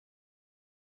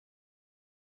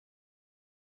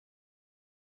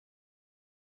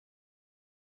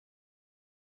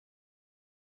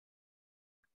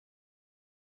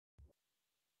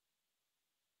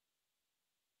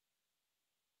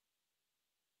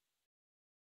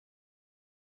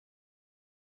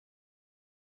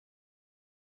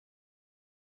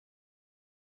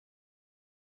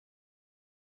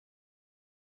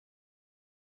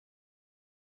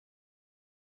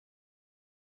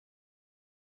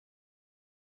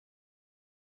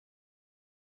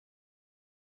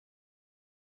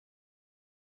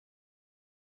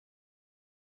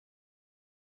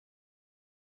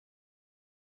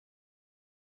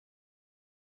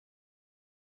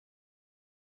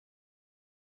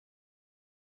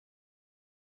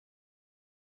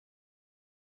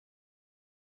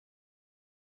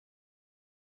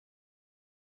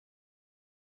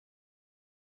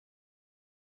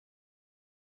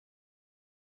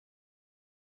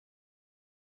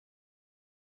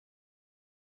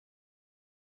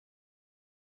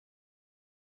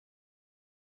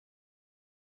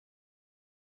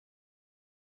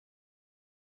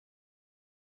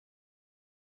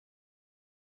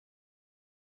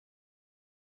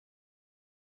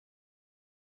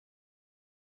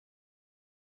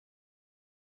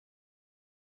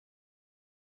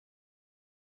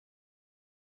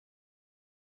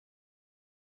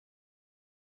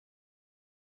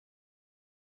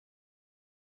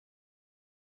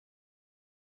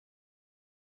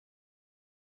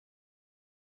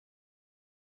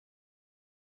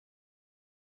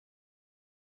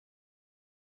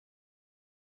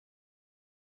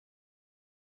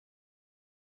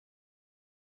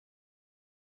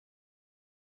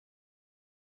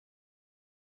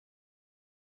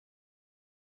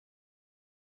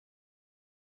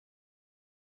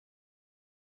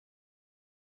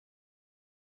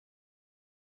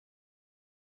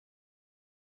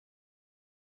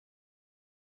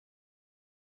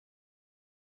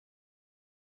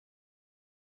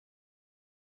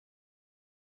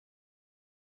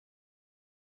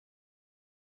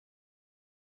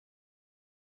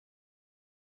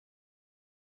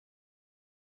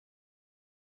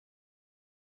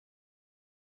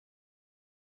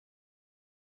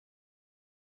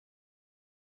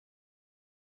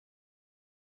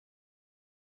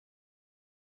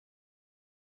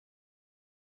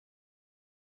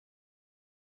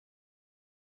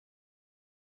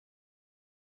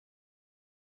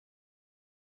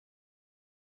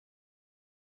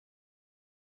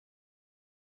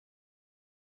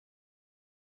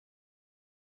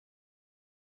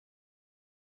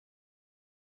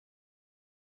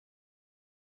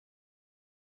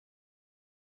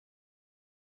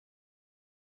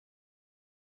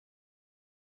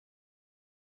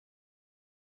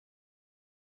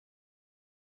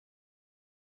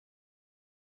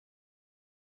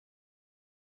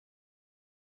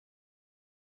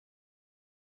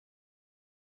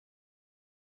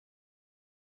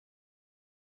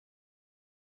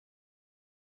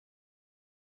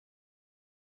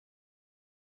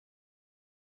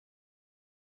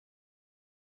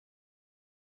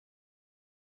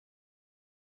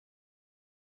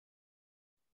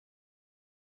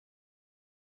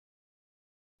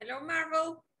Hello,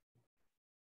 Marvel.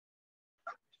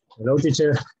 Hello,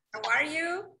 teacher. How are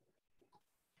you?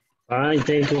 Fine,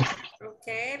 thank you.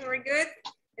 Okay, very good.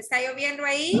 ¿Está lloviendo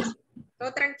ahí?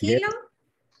 ¿Todo tranquilo?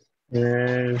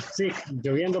 Sí,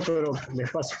 lloviendo, pero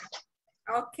despacio.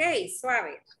 Ok,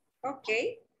 suave. Ok.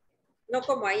 No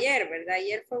como ayer, ¿verdad?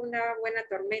 Ayer fue una buena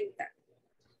tormenta.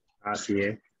 Así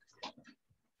es.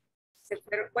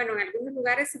 Bueno, en algunos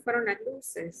lugares se fueron las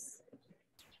luces.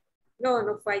 No,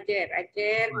 no fue ayer.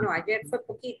 Ayer fue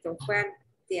poquito. Fue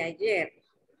anteayer.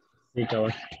 Sí,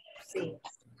 cabal. Sí.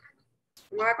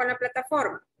 ¿Cómo va con la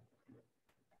plataforma?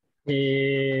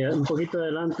 Un poquito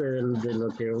adelante de lo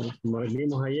que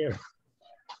vimos ayer.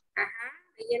 Ajá.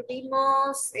 Ayer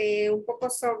vimos un poco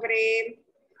sobre,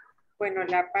 bueno,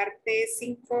 la parte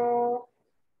 5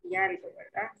 y algo,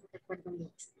 ¿verdad? No recuerdo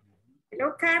mucho.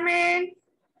 Hello, Carmen.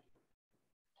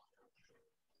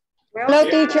 Hello,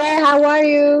 teacher. How are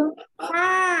you?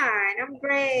 Fine, I'm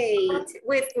great.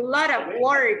 With a lot of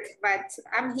work, but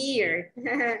I'm here.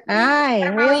 Hi, What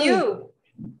about really? you?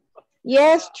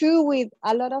 Yes, true, with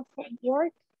a lot of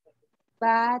work,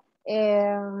 but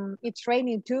it's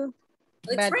raining too.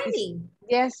 It's raining.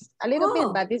 Yes, a little bit,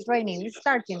 Oh. but it's raining. It's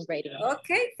starting raining.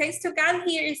 Okay, thanks to God,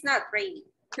 here it's not raining.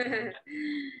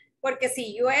 Porque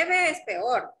si llueve es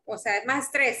peor, o sea, es más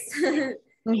estrés.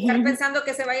 Estar pensando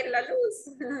que se va a ir la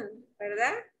luz,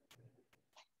 ¿verdad?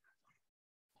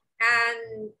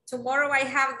 And tomorrow I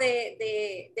have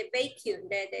the vacuum,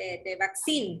 the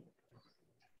vaccine.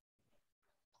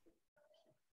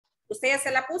 ¿Usted ya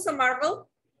se la puso, Marvel?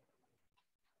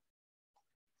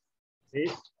 Sí.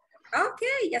 Ok,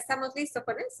 ya estamos listos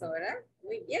con eso, ¿verdad?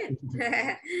 Muy bien.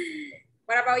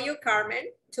 What about you,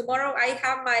 Carmen? Tomorrow I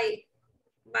have my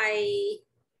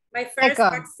first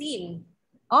vaccine.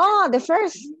 Oh, the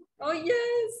first. Oh,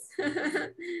 yes.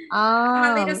 I'm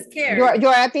a little scared.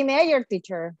 You're a teenager,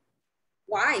 teacher.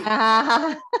 Why?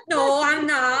 No, I'm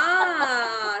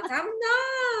not.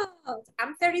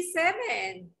 I'm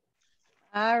 37.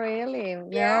 Ah, really?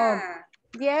 Yeah.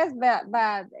 No. Yes, but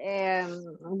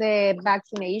the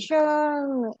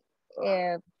vaccination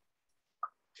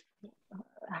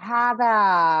have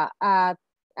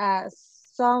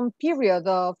some period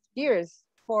of years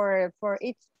for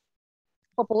each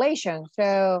population.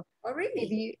 So oh,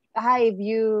 really?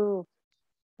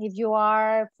 if you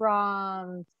are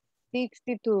from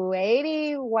 60 to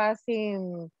 80 was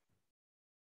in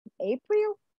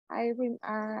April, I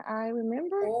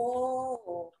remember.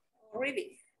 Oh,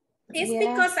 really? It's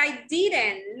because I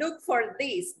didn't look for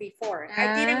this before.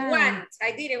 I didn't want.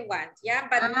 Yeah,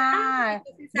 but now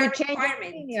it's a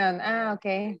requirement.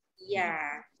 Okay.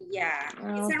 Yeah.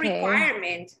 It's a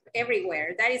requirement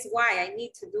everywhere. That is why I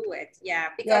need to do it. Yeah,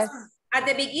 because at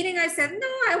the beginning I said, no,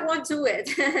 I won't do it.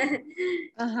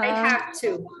 I have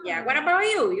to. Yeah. What about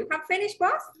you? You have finished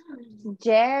both?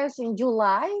 Yes, in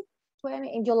July.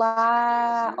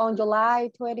 On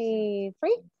July 23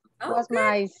 was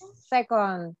my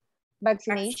second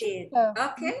vaccination. So.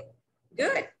 Okay,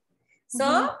 good.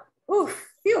 So,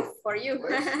 phew, for you.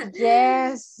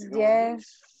 Yes.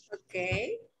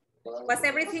 Okay. Was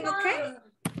everything okay?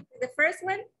 The first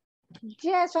one?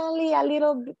 Yes, only a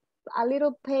little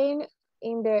pain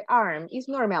in the arm. It's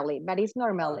normally.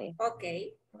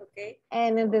 Okay.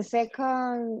 And in the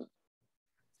second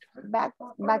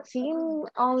vaccine,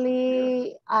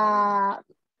 only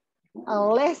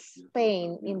less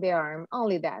pain in the arm,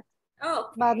 only that.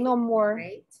 Oh, but no more.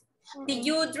 Great. Did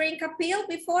you drink a pill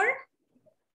before?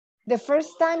 The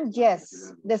first time,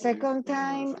 yes. The second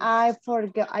time, I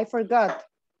forgot.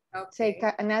 Take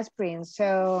an aspirin.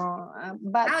 So,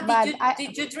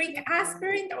 did you drink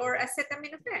aspirin or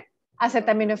acetaminophen?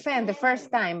 Acetaminophen the first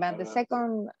time, but the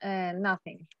second,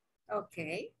 nothing.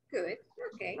 Okay, good.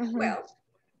 Okay, well,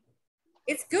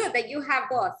 it's good that you have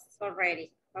both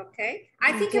already. Okay,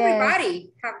 I think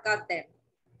everybody have got them.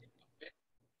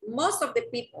 Most of the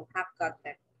people have got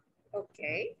them.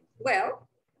 Okay, well,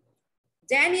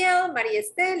 Daniel, Maria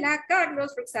Estela,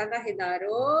 Carlos, Roxana,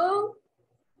 Genaro.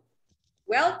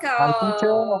 Welcome.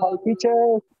 Hi,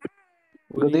 teacher.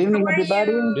 Good evening,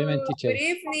 everybody. Good evening, teacher. Good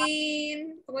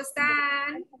evening. ¿Cómo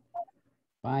están?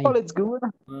 Fine. All is good.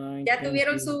 ¿Ya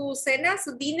tuvieron su cena,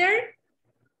 su dinner?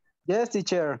 Yes,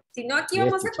 teacher. Si no, aquí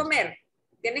vamos a comer.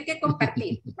 Tienen que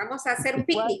compartir. Vamos a hacer un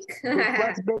picnic. It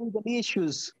was very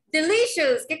delicious.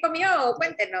 Delicious. ¿Qué comió?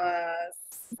 Cuéntenos.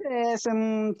 Yes,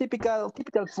 typical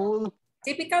food.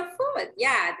 Typical food.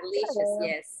 Yeah, delicious.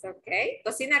 Yes. Okay.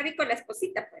 Cocina rico la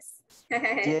esposita, pues.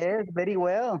 Yes, very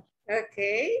well.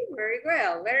 Okay, very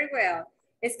well, very well.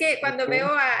 Es que cuando veo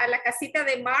a la casita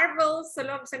de Marvel,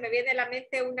 solo se me viene a la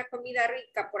mente una comida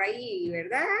rica por ahí,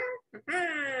 ¿verdad?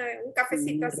 Ajá, un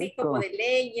cafecito así como de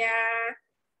leña.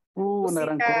 Una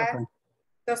gran cosa.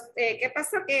 ¿Qué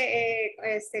pasó?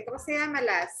 ¿Cómo se llama?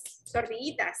 Las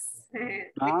tortillitas.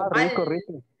 Rico,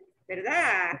 rico.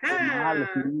 ¿Verdad? Ajá.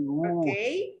 Ok,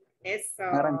 eso.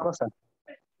 Una gran cosa.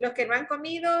 Los que no han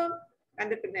comido, han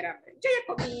de tener hambre. Yo ya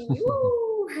comí.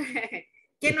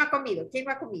 ¿Quién no ha comido? ¿Quién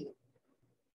no ha comido?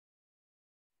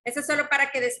 Eso es solo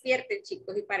para que despierten,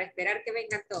 chicos, y para esperar que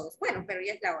vengan todos. Bueno, pero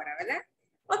ya es la hora, ¿verdad?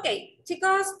 Ok,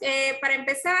 chicos, para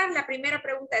empezar, la primera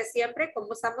pregunta de siempre,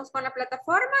 ¿cómo estamos con la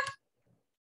plataforma?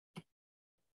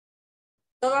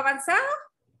 ¿Todo avanzado?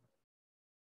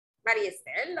 María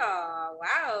Estela,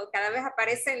 wow, cada vez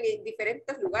aparece en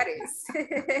diferentes lugares.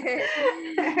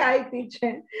 Hi,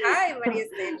 teacher. Hi, María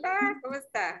Estela, ¿cómo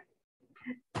está?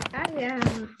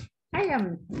 I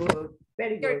am good,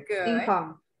 very You're good. In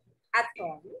home. At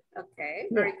home, okay,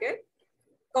 very good.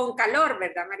 Con calor,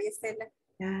 ¿verdad, María Estela?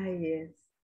 Yes.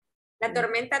 La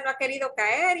tormenta no ha querido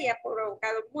caer y ha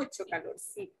provocado mucho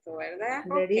calorcito, ¿verdad?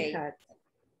 Very hot.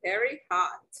 Very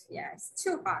hot, yes,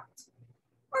 too hot.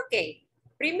 Ok,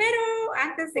 primero,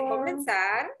 antes de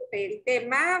comenzar el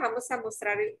tema, vamos a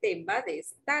mostrar el tema de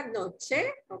esta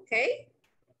noche, ¿ok?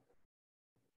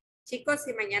 Chicos,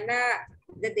 si mañana,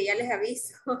 desde ya les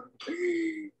aviso,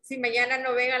 si mañana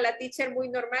no ven a la teacher muy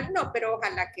normal, no, pero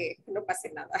ojalá que no pase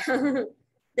nada.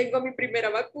 Tengo mi primera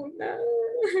vacuna.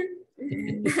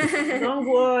 Don't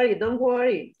worry, don't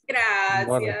worry.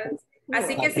 Gracias.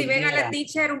 Así que si ven a la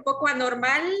teacher un poco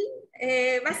anormal,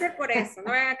 va a ser por eso.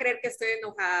 No van a creer que estoy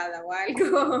enojada o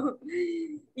algo.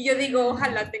 Y yo digo,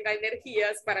 ojalá tenga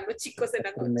energías para los chicos en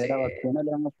la noche. ¿La primera vacuna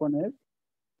le van a poner?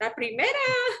 La primera.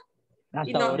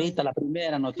 Hasta ahorita la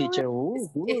primera, no, teacher.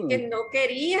 Es que no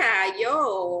quería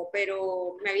yo,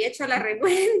 pero me había hecho la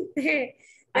renuente.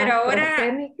 Pero ahora...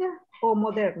 ¿AstraZeneca o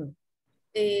Moderna?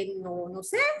 No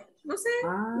sé. No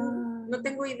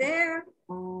tengo idea.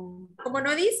 Como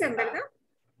no dicen, ¿verdad?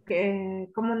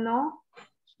 ¿Cómo no?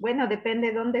 Bueno, depende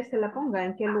de dónde se la ponga,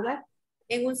 en qué lugar.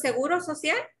 ¿En un seguro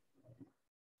social?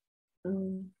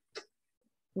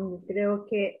 Creo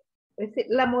que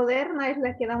la Moderna es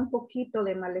la que da un poquito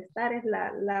de malestar, es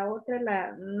la otra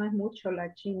no es mucho,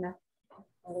 la China.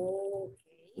 Ok,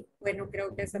 bueno,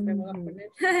 creo que esa me voy a poner.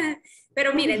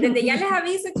 Pero miren, desde ya les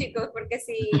aviso, chicos, porque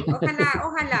si,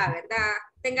 ojalá, ¿verdad?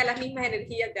 Tenga las mismas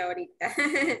energías de ahorita.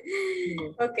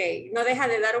 Ok, no deja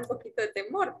de dar un poquito de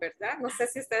temor, ¿verdad? No sé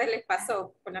si a ustedes les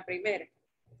pasó con la primera.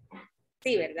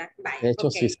 Sí, ¿verdad? Vaya, de hecho,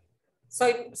 okay. sí.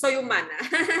 Soy humana,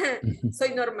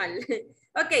 soy normal.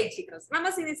 Ok, chicos,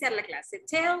 vamos a iniciar la clase.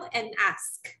 Tell and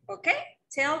ask, ¿ok?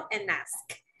 Tell and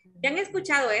ask. Ya han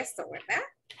escuchado esto, ¿verdad?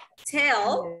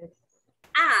 Tell,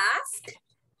 ask.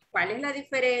 ¿Cuál es la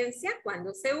diferencia?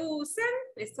 ¿Cuándo se usan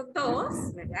estos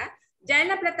dos, verdad? Ya en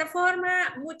la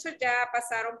plataforma, muchos ya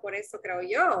pasaron por eso, creo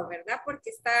yo, ¿verdad?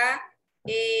 Porque está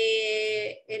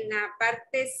en la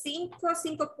parte 5,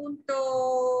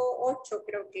 5.8,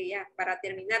 creo que ya, para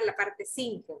terminar la parte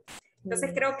 5.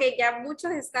 Entonces creo que ya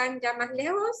muchos están ya más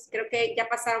lejos, creo que ya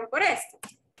pasaron por esto.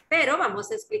 Pero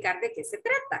vamos a explicar de qué se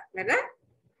trata, ¿verdad?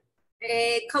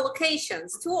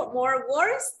 Collocations, two or more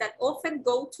words that often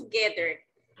go together.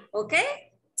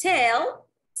 Okay? Tell,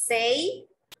 say,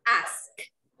 ask.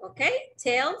 Okay?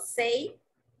 Tell, say,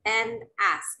 and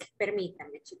ask.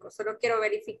 Permítanme, chicos, solo quiero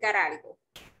verificar algo.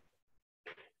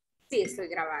 Sí, estoy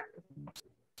grabando.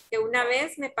 Que una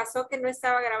vez me pasó que no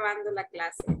estaba grabando la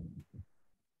clase.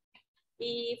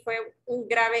 Y fue un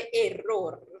grave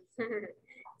error.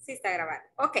 Sí está grabando.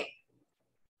 Ok.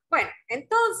 Bueno,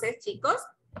 entonces, chicos,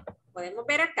 podemos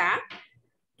ver acá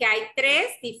que hay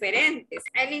tres diferentes.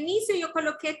 Al inicio yo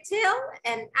coloqué tell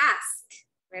and ask,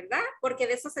 ¿verdad? Porque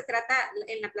de eso se trata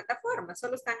en la plataforma,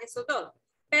 solo están esos dos.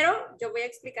 Pero yo voy a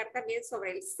explicar también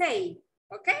sobre el say,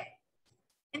 ¿ok?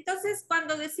 Entonces,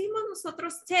 cuando decimos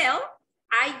nosotros tell,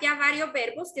 hay ya varios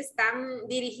verbos que están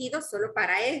dirigidos solo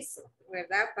para eso,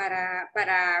 ¿verdad?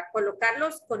 Para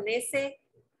colocarlos con ese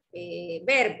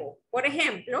verbo. Por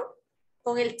ejemplo,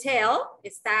 con el tell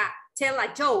está tell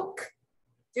a joke.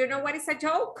 Do you know what is a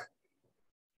joke?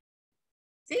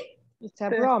 ¿Sí? Es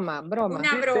broma.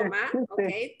 Una broma, ok.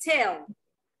 Tell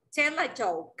a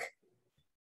joke.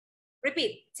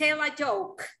 Repeat, tell a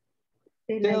joke.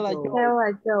 Tell a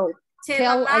joke.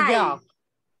 Tell a lie.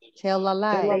 Tell a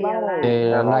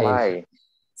lie.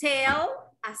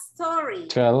 Tell a story.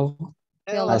 Tell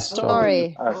a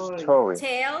story.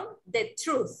 Tell the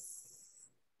truth.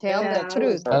 Tell the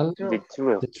truth.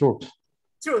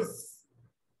 Truth.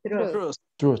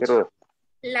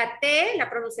 La T, la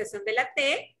pronunciación de la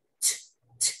T,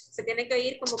 Se tiene que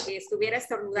oír como que estuviera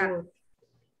estornudando.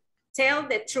 Tell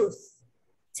the truth.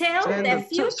 Tell the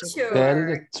future. Tell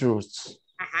the truth.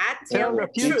 Ajá, tell the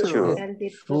truth. Tell the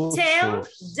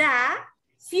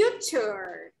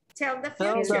future. Tell the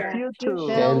future.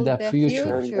 Tell the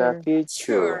future.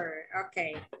 Sure.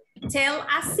 Okay. Tell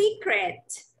a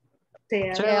secret.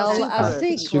 Tell a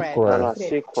secret.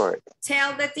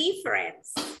 Tell the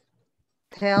difference.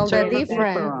 Tell the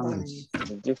difference.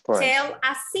 Tell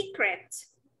a secret.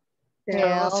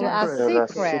 Tell a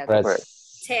secret.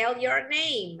 Tell your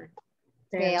name.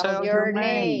 Tell your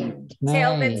name.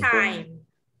 Tell the time.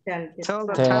 Tell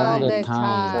the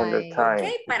time.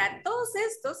 Ok, para todos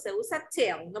estos se usa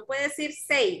tell. No puede decir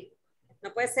say.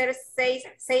 No puede ser say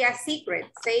a secret.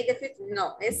 Say the future.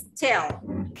 No, es tell.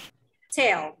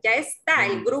 Tell. Ya está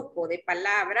el grupo de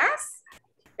palabras.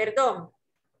 Perdón.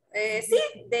 Sí,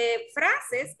 de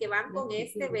frases que van con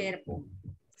este verbo.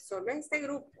 Solo este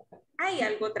grupo. Hay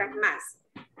algo otras más.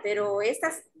 Pero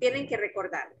estas tienen que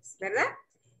recordarlas, ¿verdad?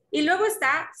 Y luego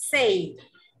está say.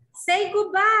 Say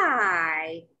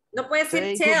goodbye. No puede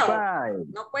decir tell. Goodbye.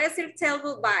 No puede decir tell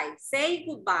goodbye. Say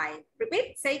goodbye.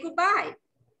 Repeat, say goodbye.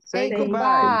 Say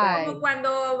goodbye. Como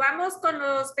cuando vamos con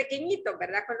los pequeñitos,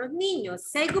 ¿verdad? Con los niños.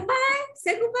 Say goodbye,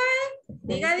 say goodbye.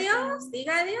 Diga adiós,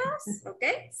 diga adiós. ¿Ok?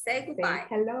 Say goodbye.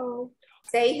 Say hello.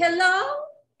 Say hello.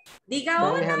 Diga Say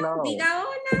hola, hello. diga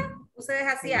hola. Ustedes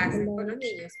así hacen con los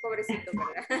niños, pobrecitos,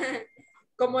 ¿verdad?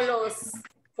 Como los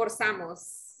forzamos.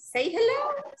 Say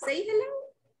hello, say hello.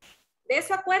 De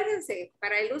eso acuérdense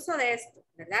para el uso de esto,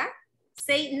 ¿verdad?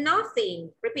 Say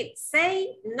nothing. Repeat,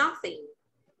 say nothing.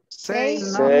 Say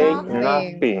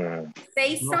nothing.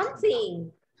 Say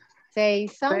something. Say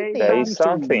something. Say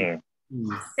something.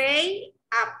 Say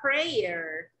a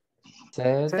prayer.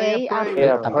 Say a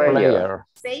prayer.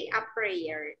 Say a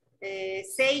prayer.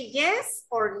 Say yes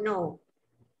or no.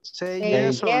 Say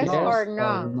yes or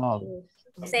no. No.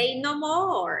 Say no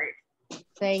more.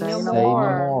 Say no Say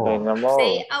more. Say no more.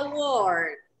 Say a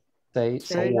word. Say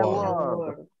a word.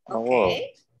 word.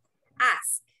 Okay.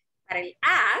 Ask. Para el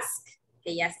ask,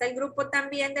 que ya está el grupo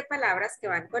también de palabras que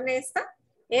van con esta,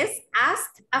 es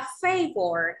ask a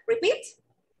favor. Repeat.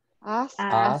 Ask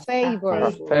a favor.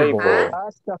 A favor.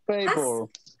 Ask a favor.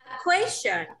 A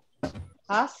question.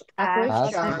 Ask a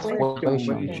Ask question. a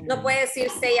question. No puede decir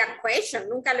say a question.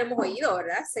 Nunca lo hemos oído,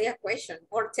 ¿verdad? Say a question.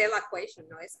 Or tell a question.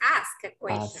 No, es ask a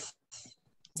question.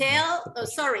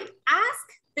 Ask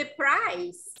the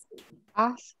price.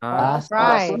 Ask Ask the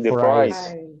price. The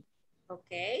price.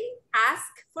 Okay.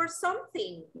 Ask for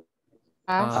something.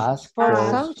 Ask for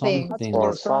something.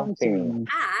 For something.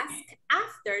 Ask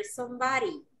after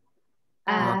somebody.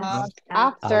 Ask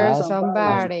After after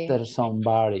somebody. After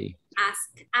somebody.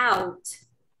 Ask out.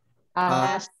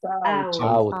 Ask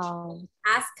Out.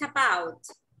 Ask about.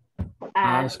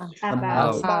 Ask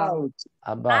about. About.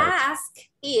 About. Ask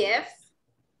if.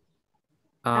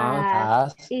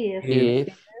 Ask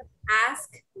if. Ask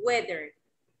whether.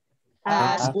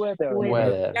 Ask whether.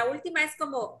 Whether. La última es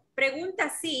como pregunta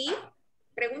si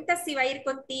va a ir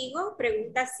contigo,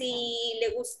 pregunta si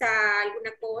le gusta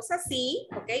alguna cosa, sí,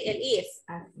 ok, el if.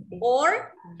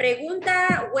 Or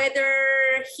pregunta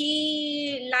whether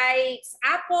he likes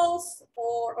apples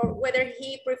or whether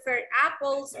he prefers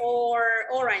apples or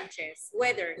oranges,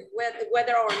 whether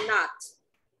or not.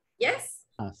 Yes?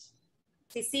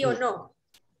 Si sí o no.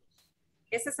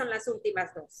 Esas son las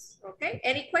últimas dos, ok.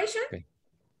 Any question? Okay.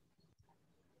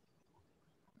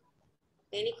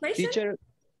 Any question? Teacher,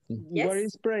 Yes. what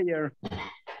is prayer?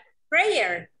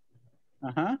 Prayer.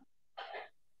 Ajá.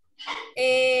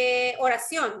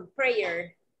 Oración,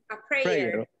 prayer. A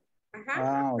prayer. Ajá,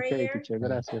 Ah, a ok, prayer. teacher,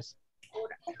 gracias.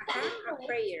 Ajá, a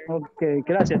prayer. Ok,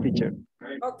 gracias, teacher.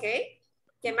 Ok.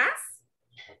 ¿Qué más?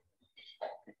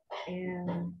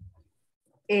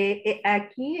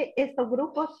 Aquí estos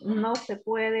grupos no se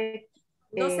puede.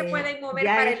 No se pueden mover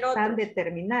ya para el están otro.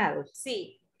 determinados.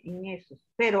 Sí. En eso.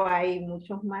 Pero hay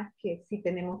muchos más que sí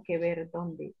tenemos que ver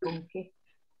dónde, con qué.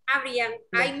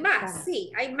 Hay más,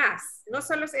 sí, hay más. No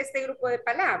solo es este grupo de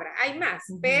palabras, hay más.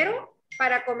 Pero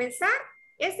para comenzar,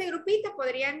 este grupito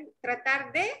podrían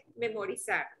tratar de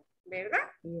memorizar, ¿verdad?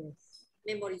 Yes.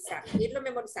 Memorizar, irlo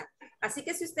memorizando. Así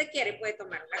que si usted quiere, puede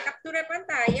tomar una captura de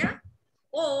pantalla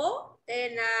o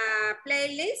en la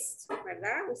playlist,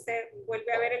 ¿verdad? Usted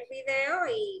vuelve a ver el video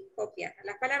y copia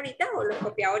las palabritas o lo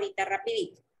copia ahorita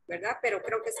rapidito, ¿verdad? Pero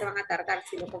creo que se van a tardar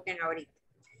si lo copian ahorita.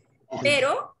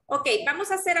 Pero, ok,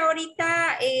 vamos a hacer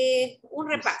ahorita un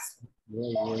repaso.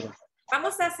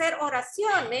 Vamos a hacer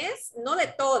oraciones, no de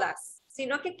todas,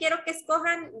 sino que quiero que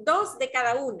escojan 2 de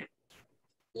cada una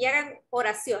y hagan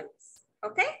oraciones,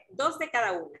 ¿ok? 2 de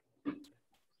cada una.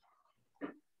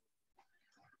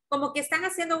 como que están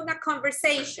haciendo una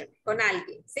conversation con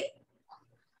alguien, ¿sí?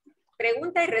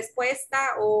 Pregunta y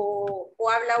respuesta o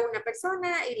habla una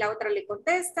persona y la otra le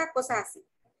contesta, cosas así.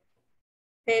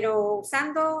 Pero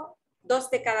usando 2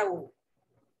 de cada uno.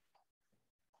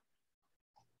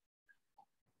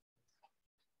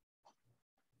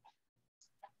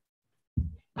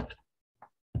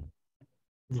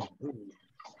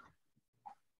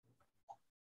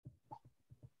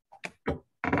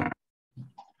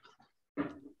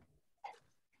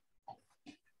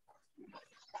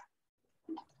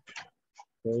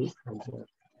 Okay.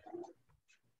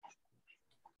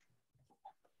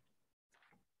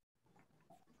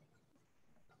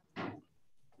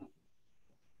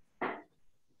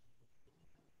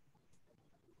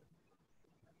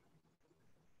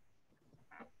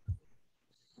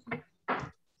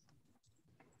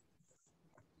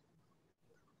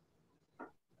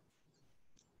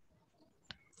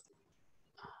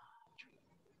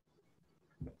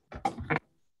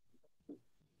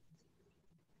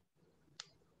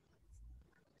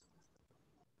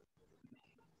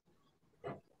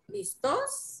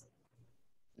 ¿Listos?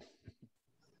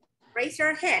 Raise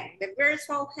your hand, the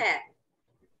virtual hand.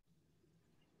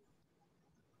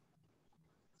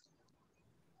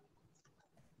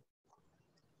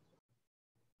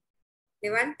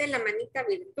 Levanten la manita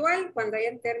virtual cuando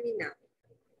hayan terminado.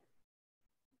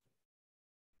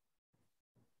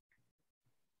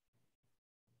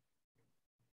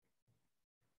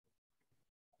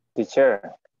 Teacher,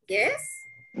 Yes.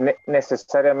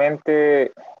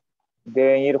 necesariamente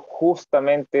deben ir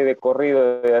justamente de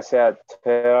corrido, ya sea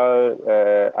tell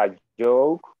a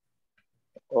joke,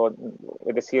 o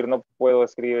es decir, no puedo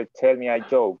escribir tell me a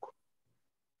joke.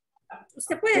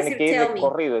 Usted puede Tiene decir que ir tell de me.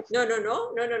 corrido. No.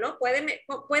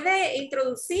 Puede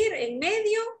introducir en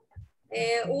medio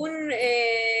un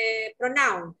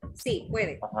pronoun. Sí,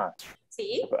 puede. Ajá.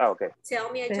 Sí. Ah, ok. Tell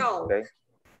me a Sí. joke. Okay.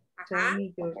 Ajá. Tell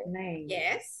me your name.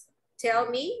 Yes. Tell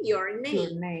me your name.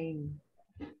 Your name.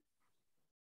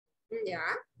 Ya.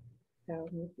 Tell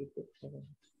me the picture.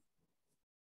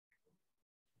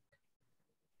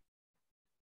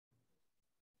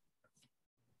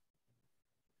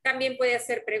 También puede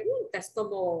hacer preguntas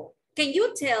como, can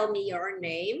you tell me your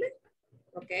name?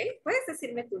 Ok, puedes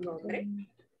decirme tu nombre.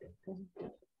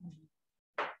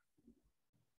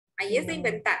 Ahí es de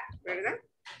inventar, ¿verdad?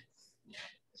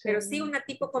 Pero sí una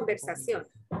tipo conversación.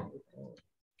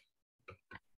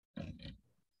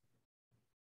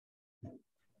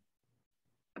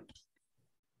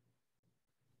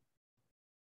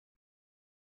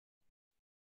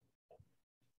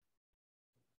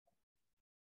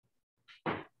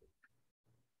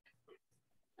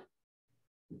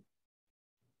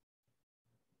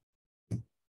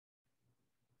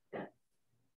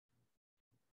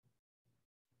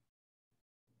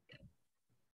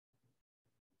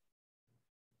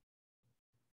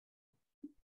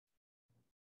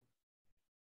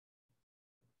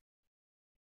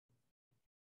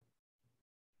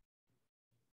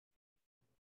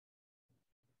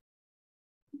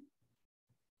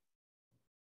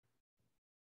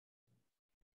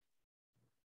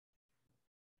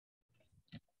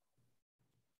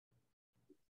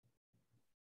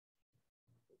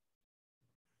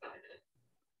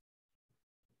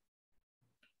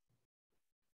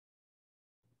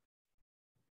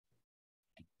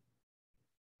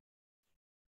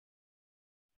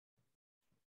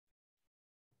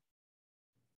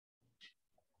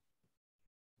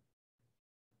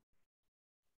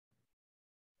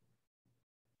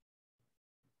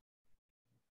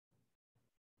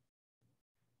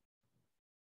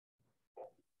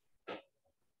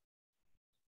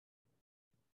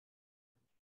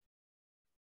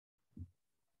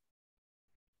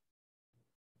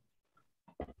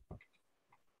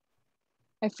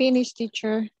 I finished,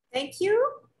 teacher. Thank you.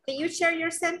 Can you share your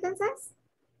sentences?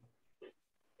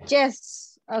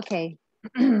 Yes, okay.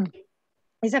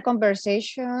 It's a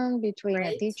conversation between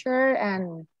a teacher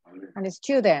and a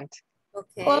student.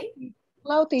 Okay. Oh,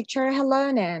 hello, teacher. Hello,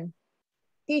 Nan.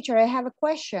 Teacher, I have a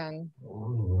question.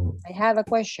 I have a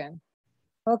question.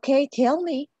 Okay, tell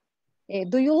me,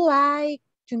 do you like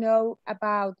to know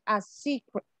about a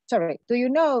secret? Sorry, do you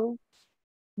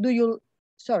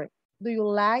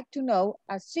like to know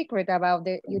a secret about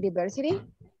the university?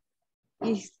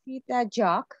 Is it a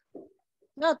joke?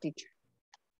 No, teacher.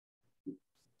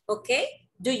 Okay.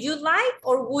 Do you like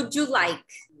or would you like?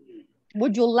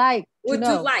 Would you like to would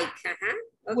know? You like?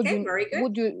 Okay, very good.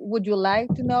 Would you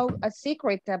like to know a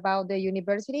secret about the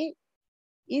university?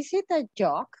 Is it a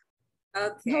joke?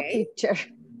 Okay. No, teacher.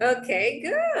 Okay,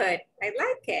 good. I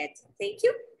like it. Thank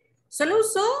you. Solo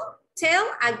usó tell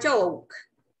a joke.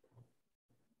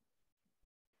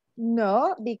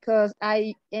 No, because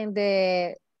in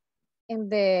the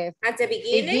At the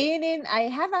beginning? beginning, I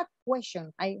have a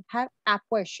question. Uh-huh.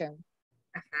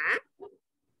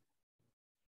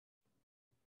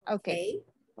 Okay.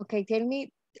 Okay, tell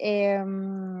me,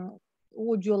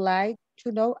 would you like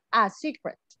to know a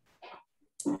secret?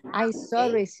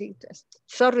 Sorry,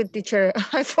 teacher.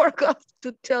 I forgot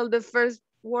to tell the first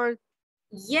word.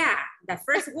 Yeah, the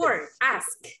first word,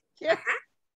 ask. Yeah. Uh-huh.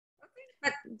 Okay.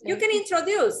 But you can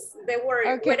introduce the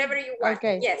word, whatever you want.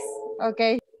 Okay. Yes.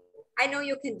 Okay. I know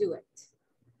you can do it.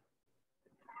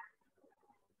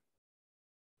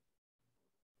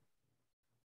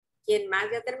 ¿Quién más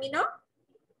ya terminó?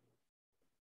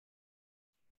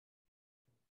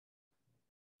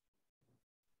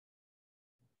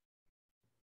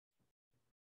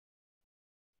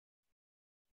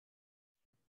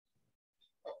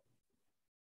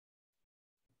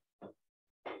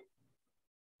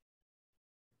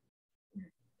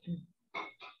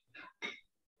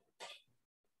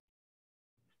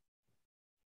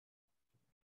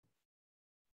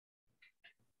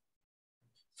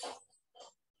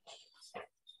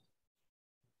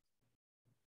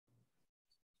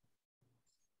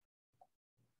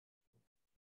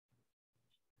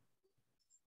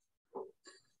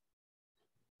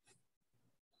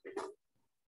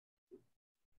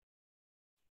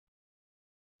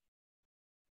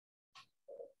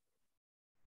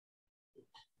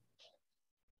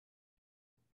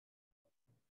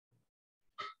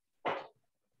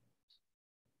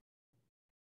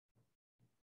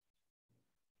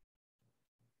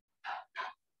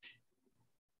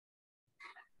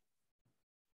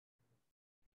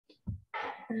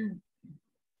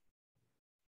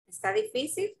 ¿Está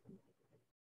difícil?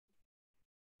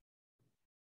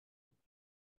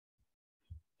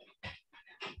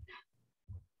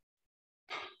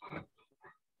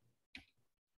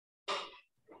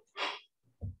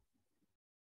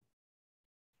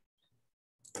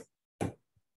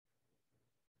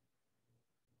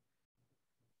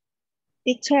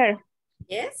 Teacher,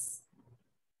 Yes.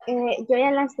 yo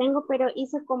ya las tengo, pero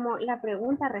hice como la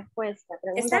pregunta-respuesta.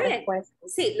 Está bien. Pregunta-respuesta.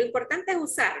 Sí, lo importante es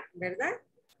usar, ¿verdad?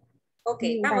 Ok,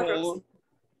 vamos, Roxy.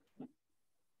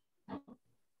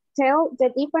 Tell the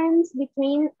difference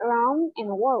between run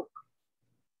and walk.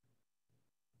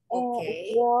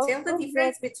 Okay. Walk Tell the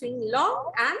difference between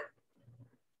long and?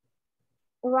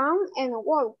 Run and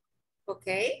walk.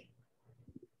 Okay.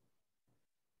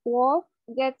 Walk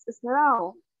gets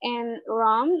slow and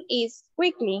run is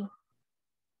quickly.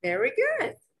 Very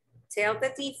good. Tell the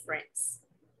difference.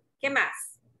 ¿Qué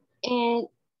más? And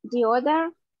the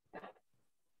other,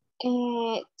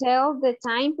 tell the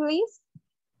time, please.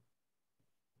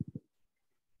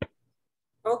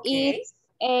 Okay. It's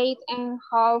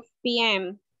 8:30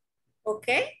 p.m.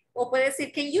 Okay. O puede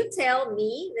decir, can you tell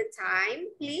me the time,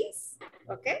 please?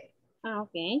 Okay.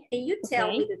 Okay. Can you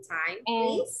tell me the time,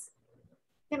 please?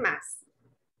 ¿Qué más?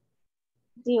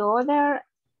 The other,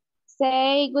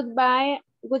 say goodbye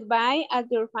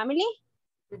at your family.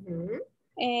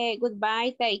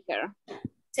 Goodbye, take care.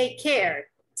 Take care.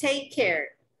 Take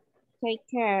care. Take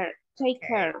care. Take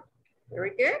care.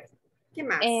 Very good. ¿Qué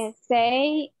más?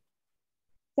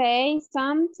 Say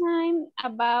something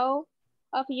about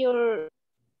of your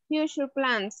future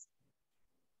plans.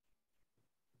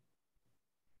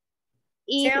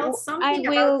 Tell something I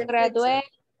will about the graduate.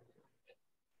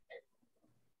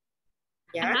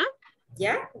 future. Yeah.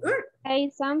 Yeah, good.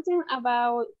 Say something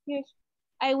about future.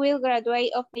 I will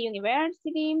graduate of the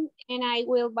university and I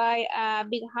will buy a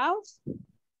big house.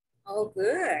 Oh,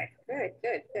 good. Good,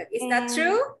 good, good. Is that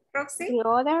true, Roxy? The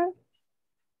other?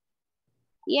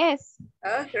 Yes.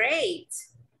 Oh, great.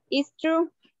 It's true.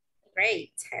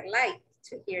 Great. I like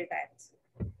to hear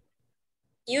that.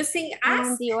 Using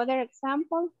ask? And the other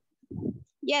example?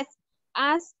 Yes.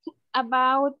 Ask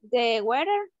about the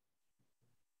weather.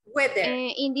 Weather.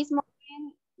 In this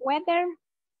moment, weather.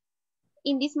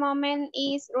 In this moment,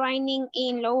 is raining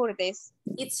in Lourdes.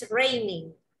 It's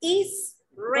raining. It's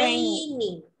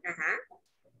raining.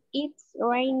 It's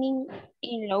raining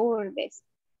in Lourdes.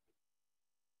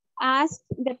 Ask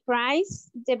the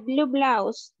price, the blue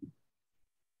blouse.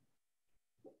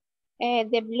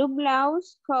 The blue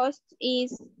blouse cost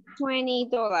is $20.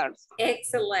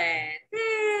 Excellent.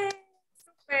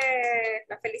 Super.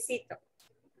 La felicito.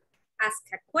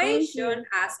 Ask a question,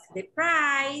 ask the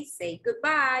price, say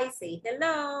goodbye, say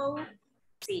hello.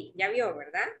 Sí, ya vio,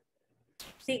 ¿verdad?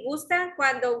 Si gustan,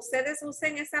 cuando ustedes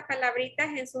usen esas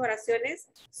palabritas en sus oraciones,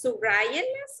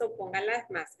 subrayenlas o pónganlas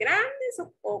más grandes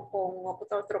o con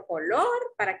otro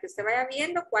color para que usted vaya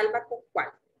viendo cuál va con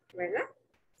cuál, ¿verdad?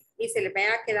 Y se le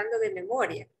vaya quedando de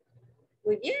memoria.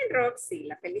 Muy bien, Roxy,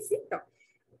 la felicito.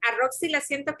 A Roxy la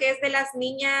siento que es de las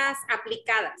niñas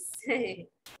aplicadas, de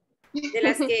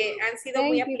las que han sido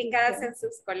muy aplicadas en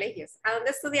sus colegios. ¿A dónde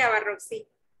estudiaba Roxy?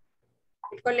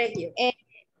 El colegio.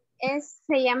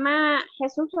 Se llama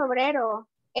Jesús Obrero,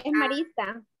 es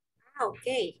marista. Ok.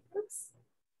 Ups.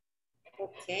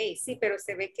 Ok, sí, pero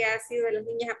se ve que ha sido de las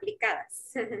niñas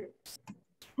aplicadas.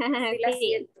 Sí, la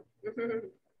siento.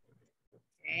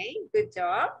 Ok, good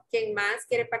job. ¿Quién más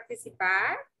quiere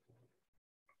participar?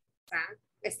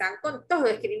 Están con todo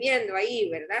escribiendo ahí,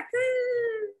 ¿verdad?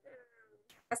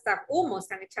 Hasta humo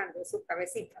están echando de sus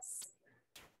cabecitas.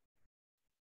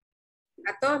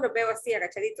 A todos los veo así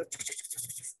agachaditos.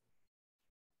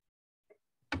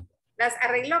 ¿Las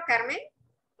arregló, Carmen?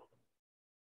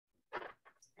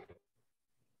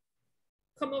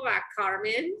 ¿Cómo va,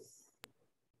 Carmen?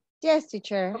 Yes,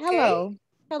 teacher. Okay. Hello.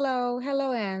 Hello.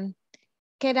 Hello, Anne.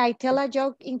 Can I tell a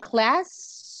joke in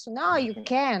class? No, you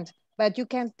can't. But you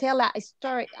can tell a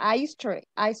story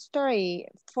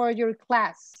for your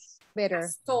class better. A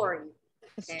story.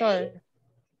 A story.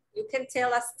 You can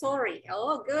tell a story.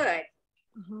 Oh, good.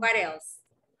 What else?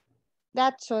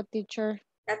 That's all, teacher.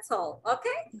 That's all.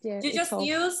 Okay. Yeah, You just all.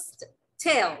 used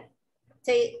tell.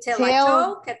 Tell a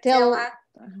joke, tell a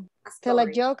story. Tell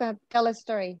a joke and tell a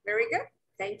story. Very good.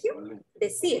 Thank you.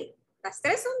 Decir. Las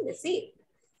tres son decir.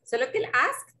 Solo que el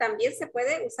ask también se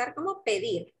puede usar como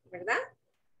pedir, ¿verdad?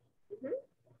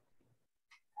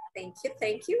 Thank you,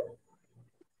 thank you.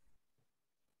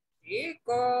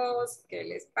 Chicos, ¿qué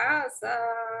les pasa?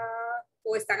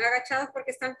 ¿O están agachados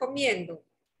porque están comiendo?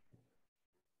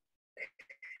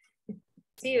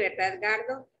 Sí, ¿verdad,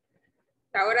 Edgardo?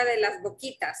 La hora de las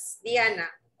boquitas. Diana.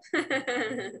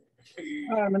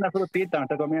 Una frutita, me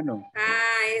está comiendo.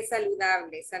 Ah, es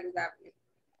saludable, saludable.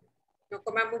 No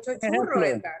coma mucho churro,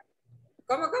 Edgar.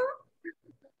 ¿Cómo?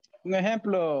 Un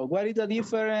ejemplo, what is the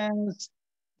difference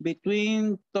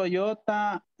between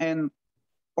Toyota and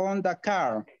Honda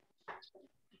car?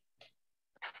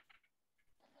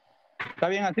 ¿Está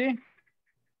bien así?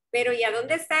 Pero ¿y a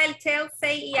dónde está el tell,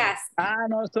 say y ask? Ah,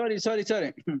 no, sorry.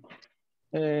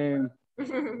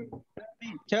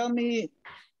 Tell me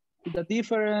the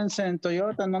difference in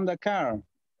Toyota and Honda car.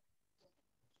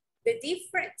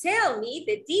 Tell me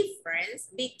the difference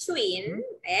between,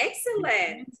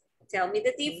 excellent. Tell me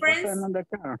the difference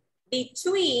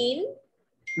between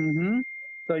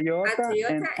Toyota, a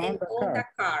Toyota and Honda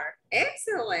car.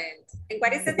 Excellent. And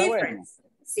what is the Está difference? Bueno.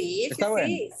 Sí, Está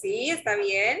bueno. sí, está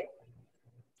bien.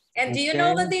 And do you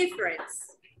know the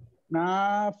difference?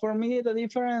 For me, the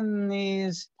difference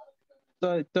is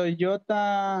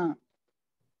Toyota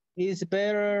is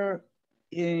better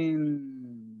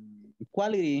in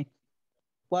quality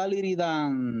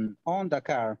than Honda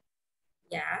car.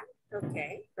 Yeah,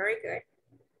 okay, very good.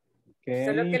 Okay.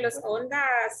 Solo que los Honda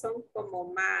son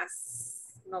como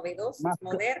más novedosos,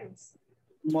 modernos.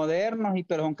 Modernos,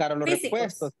 pero son caros los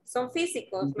repuestos. Son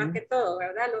físicos, más que todo,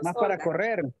 ¿verdad? Los más Honda. para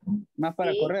correr, más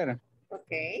para correr.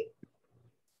 Ok.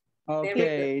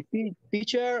 Okay,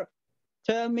 teacher,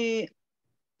 tell me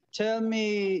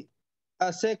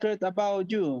a secret about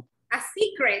you. A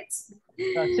secret.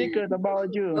 A secret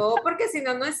about you. No, porque si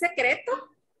no, no es secreto.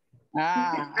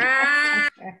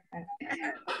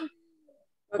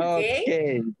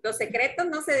 Okay. Los secretos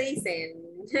no se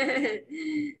dicen.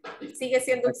 Sigue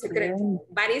siendo un secreto.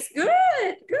 But it's good.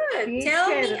 Teacher, tell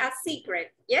me a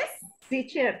secret. Yes?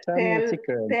 Teacher,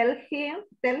 tell him.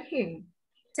 Tell him.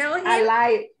 A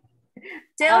lie.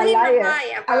 Tell him a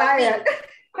lie about me. Yeah.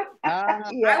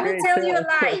 I will tell you a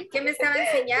lie. ¿Qué me estaba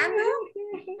enseñando?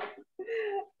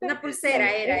 Una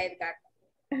pulsera era, Edgar.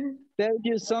 Tell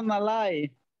you some a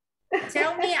lie.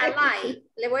 Tell me a lie.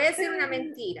 Le voy a decir una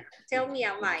mentira. Tell me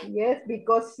a lie. Yes,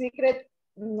 because secret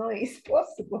no is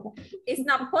possible. It's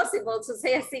not possible to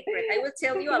say a secret. I will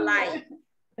tell you a lie.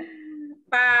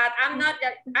 But I'm not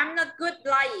good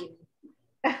lying.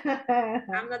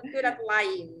 I'm not good at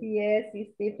lying. Yes,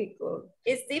 it's difficult.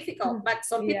 It's difficult, but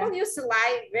some people used to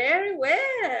lie very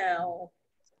well.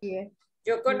 Yeah.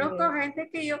 Yo conozco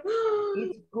gente que yo,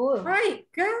 it's good. My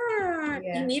God.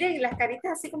 Yeah. Y miren las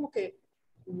caritas así como que,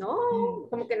 no,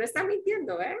 como que no están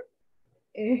mintiendo, ¿eh?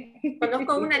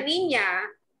 Conozco una niña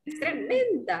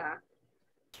tremenda,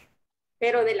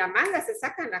 pero de la manga se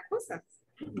sacan las cosas.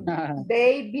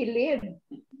 They believe.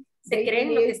 Se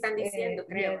creen lo que están diciendo,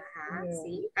 creo. Yes, Ajá,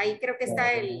 sí. Ahí creo que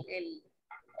está el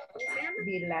 ¿cómo se llama?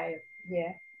 Believe,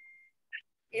 yeah.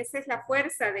 Esa es la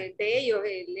fuerza de ellos,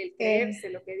 el creerse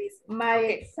lo que dicen. My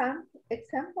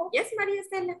example? Yes, María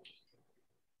Estela.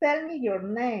 Tell me your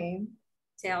name.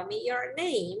 Tell me your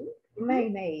name. My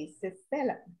name is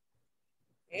Estela.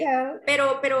 Okay.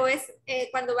 Pero es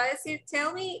cuando va a decir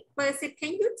tell me, puede decir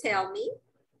can you tell me,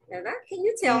 ¿verdad? Can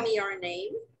you tell me your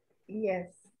name?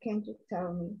 Yes, can you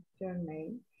tell me your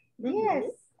name?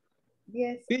 Yes,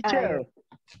 yes, Teacher,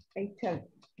 I tell.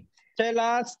 Tell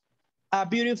us a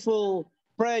beautiful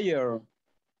prayer.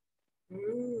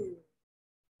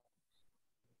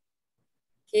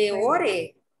 ¿Qué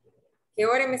ore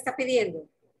me está pidiendo?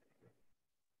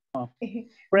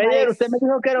 Prayer, usted me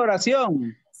dijo que era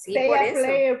oración. Sí, Say por a eso.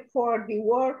 prayer for the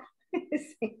world.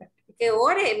 Que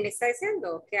ore, me está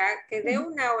diciendo, que dé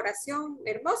una oración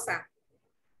hermosa.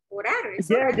 Orar, es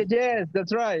orar. Yes,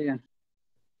 that's right.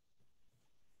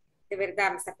 De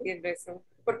verdad me está pidiendo eso.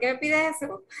 ¿Por qué me pide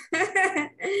eso?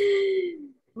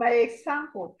 My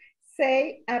example,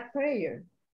 say a prayer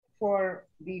for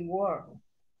the world.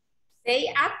 Say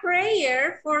a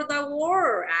prayer for the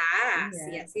world. Ah, Yeah.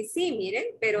 sí, así sí,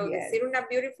 miren, pero Yes. decir una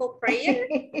beautiful prayer.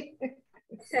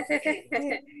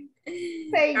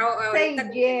 Say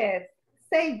yes.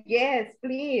 Say yes,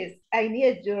 please. I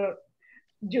need your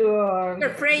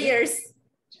prayers.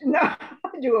 No,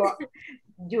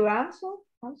 your answer.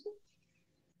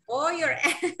 Oh, your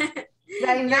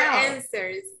Right now.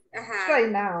 answers. Right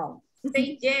now.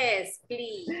 Say yes,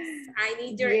 please. I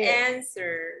need your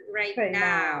answer right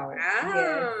now.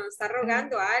 Está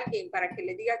rogando a alguien para que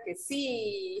le diga que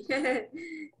sí.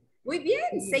 Muy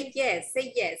bien. Say yes,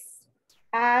 say yes.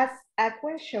 Ask a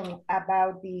question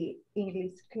about the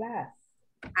English class.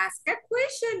 Ask a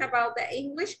question about the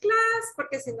English class,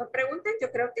 porque si no preguntan,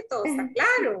 yo creo que todo está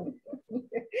claro.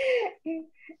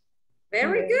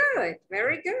 Very good,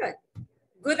 very good.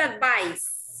 Good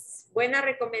advice. Buena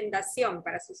recomendación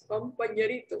para sus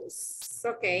compañeritos.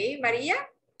 Ok, María,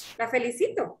 la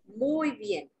felicito. Muy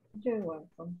bien. You're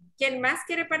welcome. ¿Quién más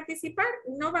quiere participar?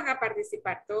 No van a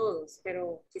participar todos,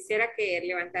 pero quisiera que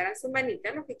levantaran su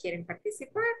manita los que quieren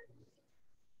participar.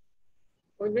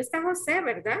 Hoy no está José,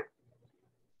 ¿verdad?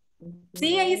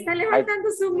 Sí, ahí está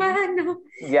levantando su mano.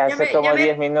 Ya hace como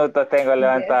 10 minutos tengo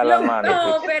levantada la mano.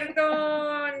 No,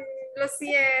 perdón, lo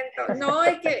siento. No,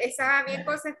 es que estaba bien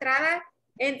concentrada.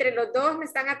 Entre los dos me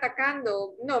están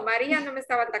atacando. No, María no me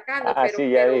estaba atacando,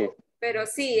 pero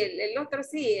sí, el otro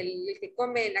sí, el que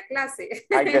come en la clase.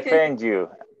 I defend you.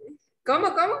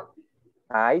 ¿Cómo?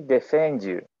 I defend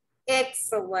you.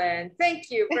 Excellent, thank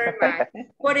you very much.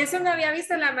 Por eso no había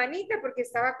visto la manita, porque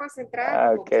estaba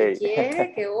concentrada como que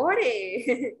quiere que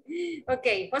ore.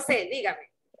 Ok, José, dígame.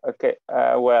 Okay,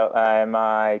 well,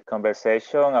 my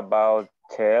conversation about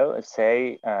tell,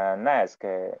 say, and ask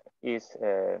is...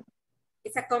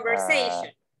 it's a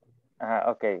conversation.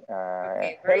 Okay.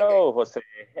 Hello, Jose.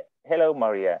 Hello,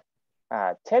 Maria.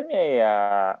 Tell me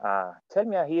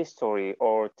a history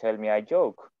or tell me a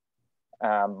joke.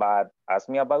 But ask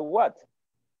me about what?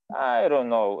 I don't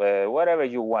know. Whatever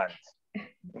you want.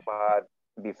 But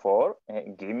before,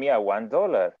 give me a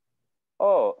 $1.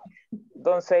 Oh,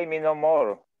 don't say me no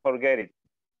more. Forget it.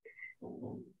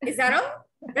 Is that all?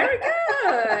 Very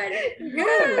good.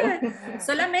 Good.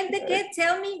 Solamente que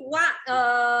tell me what,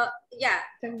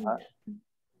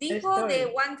 dijo de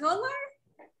 $1?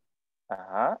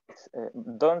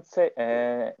 Don't say,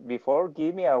 before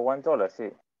give me a $1,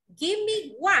 sí. Give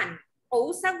me one. O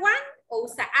usa one o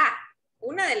usa a.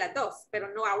 Una de las dos, pero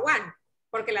no a one.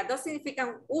 Porque las dos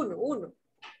significan uno.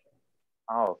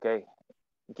 Okay.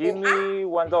 Give me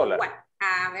 $1.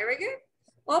 Very good.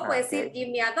 O puede decir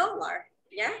give me $1.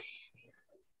 ¿Ya?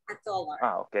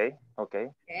 $1. Okay.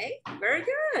 Okay, very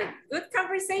good. Good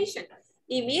conversation.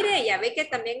 Y mire, ya ve que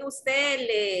también usted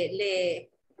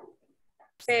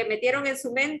se metieron en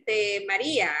su mente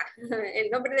María. El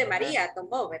nombre de María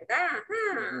tomó, ¿verdad?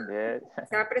 Yes.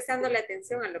 Estaba prestándole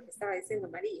atención a lo que estaba diciendo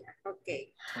María. Ok.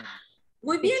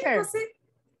 Muy bien, José.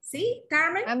 ¿Sí,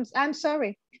 Carmen? I'm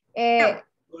sorry.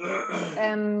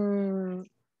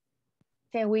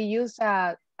 Can we use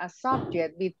a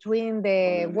subject between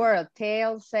the word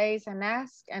tell, says, and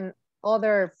ask, and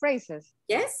other phrases?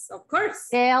 Yes, of course.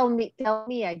 Tell me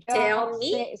a joke. Tell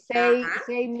me.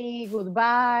 Say me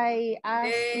goodbye.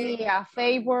 Ask me a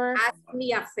favor. Ask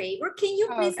me a favor. Can you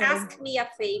please ask me a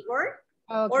favor?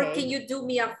 Or can you do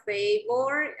me a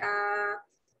favor?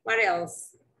 What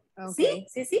else? Okay.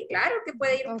 Sí, claro que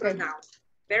puede ir pronoun.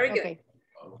 Very good.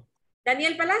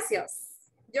 Daniel Palacios,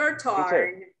 your turn.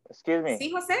 Teacher, excuse me.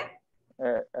 Sí, José?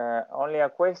 Only a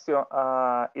question.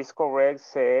 Is correct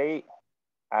say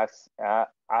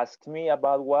ask me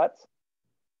about what?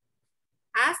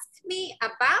 Ask me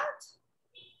about?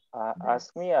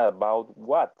 Ask me about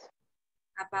what?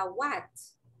 About what?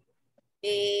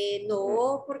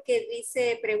 No, porque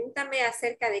dice pregúntame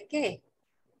acerca de qué.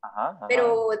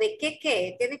 Pero ¿de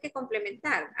qué? Tiene que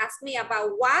complementar. Ask me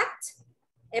about what?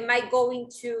 am I going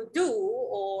to do,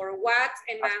 or what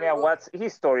am I going... What's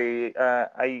history?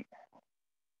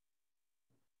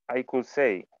 I could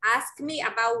say. Ask me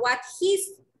about what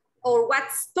or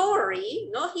what story,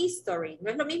 no history.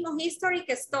 No es lo mismo history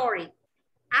que story.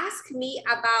 Ask me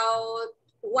about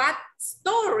what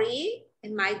story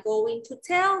am I going to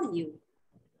tell you.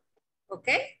 ¿Ok?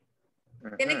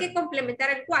 Tiene que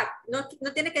complementar el what. No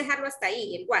tiene que dejarlo hasta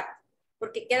ahí, el what.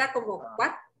 Porque queda como,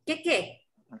 what? ¿Qué?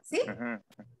 ¿Sí?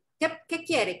 ¿Qué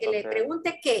quiere? Que le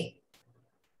pregunte qué.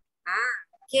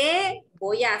 ¿Qué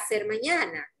voy a hacer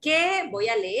mañana? ¿Qué voy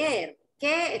a leer?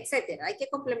 ¿Qué? Etcétera. Hay que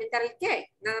complementar el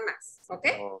qué, nada más. ¿Ok?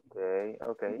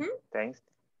 Ok. Thanks.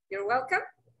 You're welcome.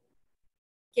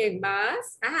 ¿Qué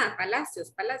más?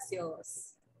 Palacios.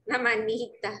 La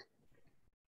manita.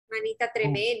 Manita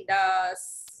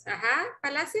tremendas.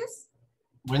 Palacios.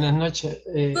 Buenas noches.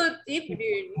 Good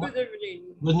evening.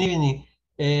 Good evening.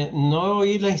 No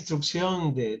oí la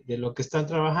instrucción de lo que están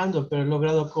trabajando, pero he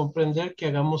logrado comprender que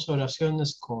hagamos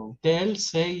oraciones con tell,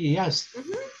 say y ask.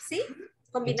 Sí,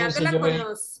 combinándola con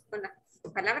las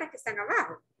palabras que están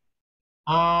abajo.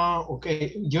 Ok.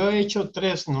 Yo he hecho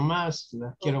 3 nomás,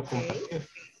 las quiero compartir.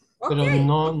 Pero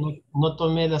no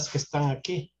tomé las que están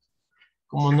aquí.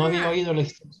 Como no había oído la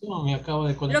instrucción, me acabo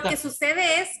de conectar. Lo que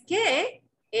sucede es que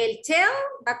el tell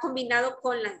va combinado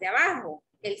con las de abajo,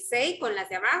 el say con las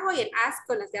de abajo y el ask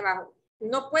con las de abajo.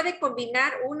 No puede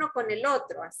combinar uno con el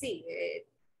otro, así.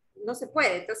 No se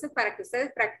puede. Entonces, para que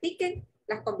ustedes practiquen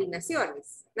las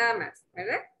combinaciones, nada más,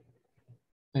 ¿verdad?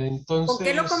 Entonces, ¿con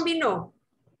qué lo combinó?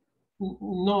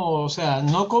 No, o sea,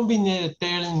 no combiné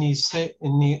tell ni say,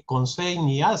 ni con say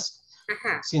ni ask,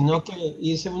 sino que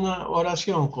hice una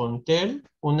oración con tell,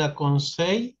 una con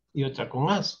say y otra con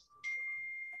ask.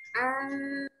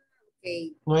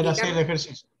 Ok. No era hacer el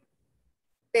ejercicio.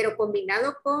 Pero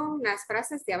combinado con las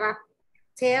frases de abajo.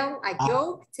 Tell a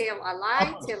joke, tell a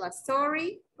lie, tell a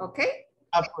story, ¿ok?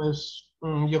 Pues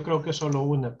yo creo que solo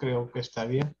una, creo que está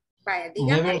bien. Vaya,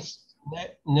 dígame.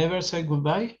 Never say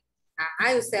goodbye.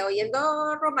 Usted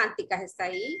oyendo románticas está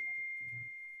ahí.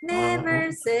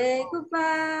 Never say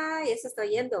goodbye. Eso está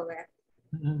oyendo, ¿verdad?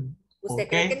 ¿Usted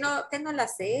cree que no la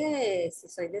sé? Si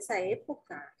soy de esa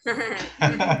época.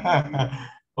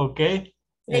 Ok.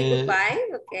 Say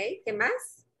goodbye, ok. ¿Qué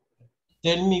más?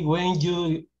 Tell me when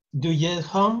you get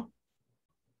home.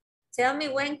 Tell me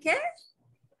when, ¿qué?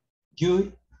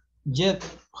 You get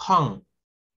home.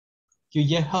 You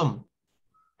get home.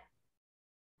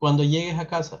 Cuando llegues a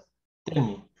casa. Tell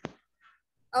me.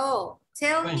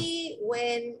 Tell me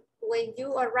when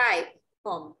you arrive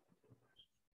home.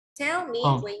 Tell me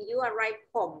when you arrive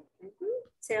home.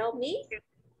 Tell me.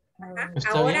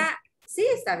 Ahora, sí,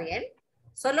 está bien.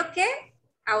 Solo que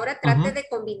ahora trate de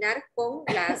combinar con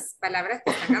las palabras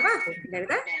que están abajo,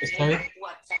 ¿verdad? Está bien.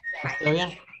 Está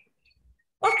bien.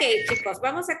 Ok, chicos,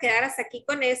 vamos a quedar hasta aquí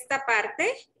con esta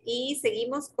parte y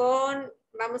seguimos con,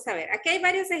 vamos a ver, aquí hay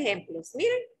varios ejemplos.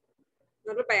 Miren,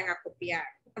 no lo vayan a copiar.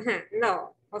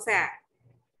 No, o sea,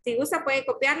 si gusta pueden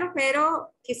copiarlo,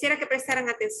 pero quisiera que prestaran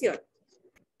atención.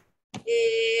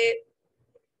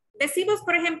 Decimos,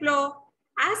 por ejemplo,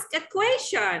 ask a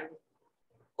question.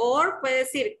 O puede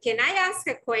decir, can I ask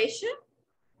a question?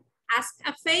 Ask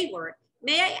a favor.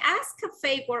 May I ask a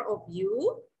favor of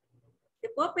you? ¿Te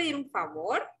puedo pedir un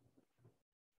favor?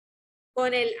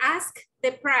 Con el ask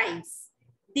the price.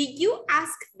 Did you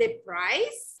ask the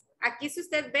price? Aquí si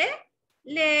usted ve,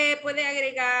 le puede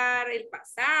agregar el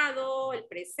pasado, el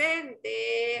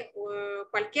presente, o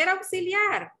cualquier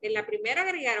auxiliar. En la primera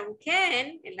agregaron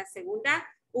can, en la segunda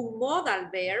un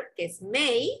modal verb que es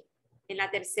may, en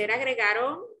la tercera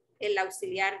agregaron el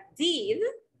auxiliar did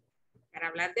para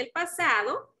hablar del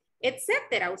pasado,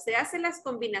 etcétera. Usted hace las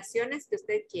combinaciones que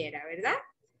usted quiera, ¿verdad?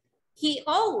 He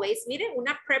always, miren,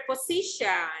 una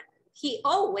preposition. He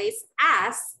always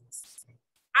asks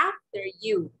after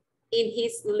you. In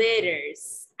his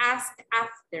letters, ask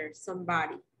after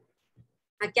somebody.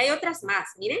 Aquí hay otras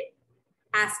más, miren.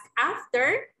 Ask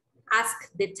after,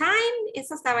 ask the time,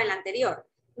 esa estaba en la anterior.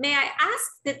 May I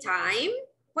ask the time?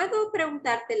 ¿Puedo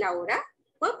preguntarte la hora?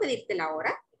 ¿Puedo pedirte la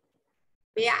hora?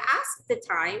 May I ask the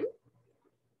time?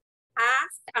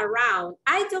 Ask around.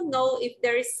 I don't know if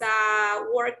there is a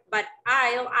work, but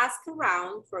I'll ask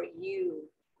around for you.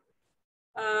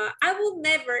 I will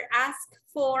never ask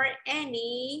for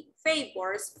any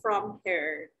favors from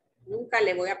her. Nunca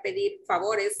le voy a pedir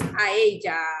favores a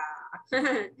ella.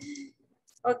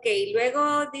 Ok,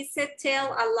 luego dice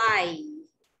tell a lie.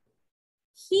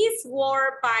 He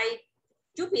swore by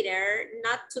Jupiter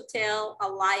not to tell a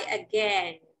lie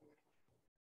again.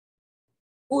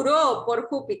 Juró por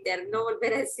Júpiter no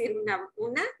volver a decir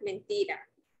una mentira.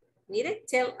 Mire,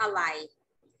 tell a lie.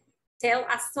 Tell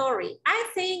a story. I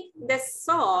think the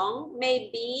song may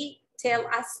be tell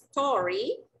a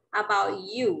story about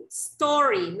you.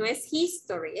 Story, no es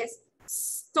history, es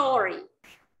story.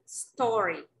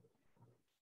 Story.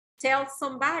 Tell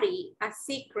somebody a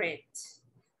secret.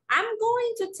 I'm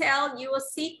going to tell you a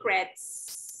secret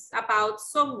about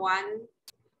someone,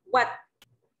 what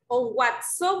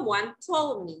someone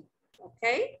told me,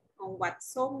 okay? On what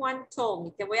someone told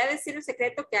me. Te voy a decir un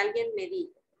secreto que alguien me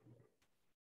dijo.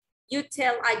 You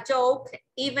tell a joke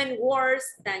even worse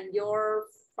than your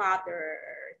father.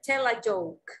 Tell a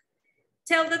joke.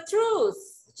 Tell the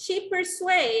truth. She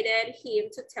persuaded him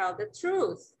to tell the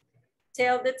truth.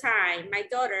 Tell the time. My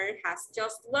daughter has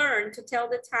just learned to tell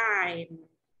the time.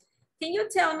 Can you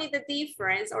tell me the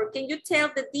difference, or can you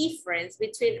tell the difference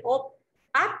between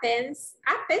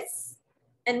apes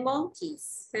and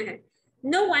monkeys?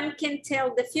 No one can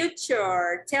tell the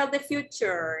future. Tell the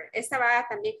future. Esta va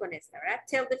también con esta, ¿verdad?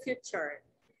 Tell the future.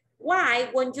 Why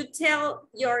won't you tell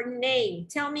your name?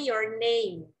 Tell me your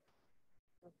name.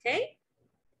 Okay?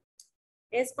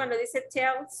 Es cuando dice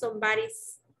tell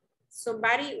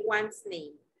somebody one's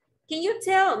name. Can you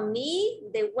tell me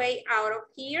the way out of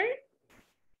here?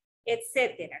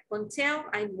 Etcétera. Con tell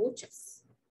hay muchas.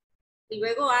 Y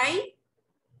luego hay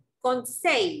con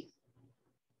say.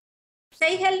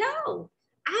 Say hello.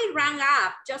 I ran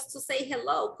up just to say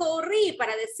hello. Corrí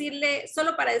para decirle,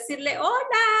 solo para decirle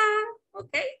hola.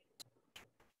 Okay.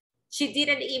 She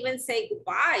didn't even say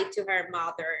goodbye to her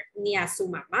mother. Ni a su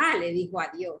mamá le dijo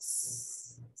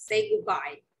adiós. Say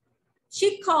goodbye.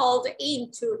 She called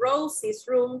into Rosie's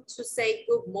room to say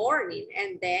good morning,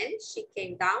 and then she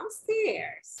came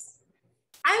downstairs.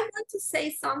 I want to say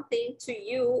something to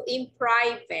you in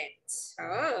private.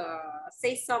 Oh,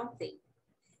 say something.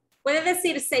 Puede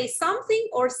decir say something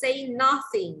or say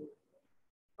nothing.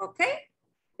 Okay?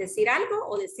 Decir algo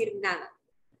o decir nada.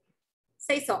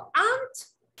 Say so. Aunt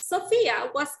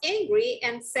Sophia was angry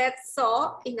and said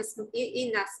so in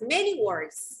as many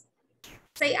words.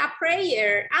 Say a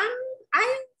prayer.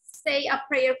 I say a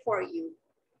prayer for you.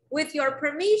 With your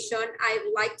permission,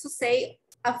 I'd like to say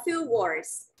a few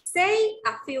words. Say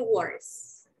a few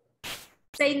words.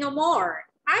 Say no more.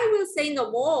 I will say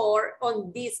no more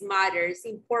on these matters,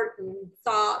 important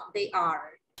though they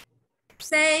are.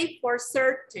 Say for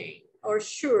certain or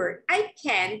sure. I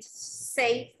can't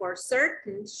say for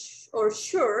certain or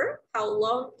sure how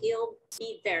long it'll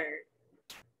be there.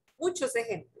 Muchos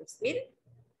ejemplos, miren.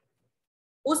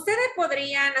 Ustedes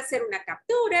podrían hacer una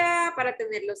captura para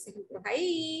tener los ejemplos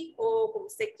ahí o como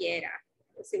usted quiera.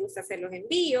 O si gusta hacer los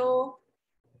envíos,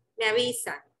 me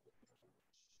avisan.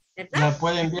 ¿Verdad? La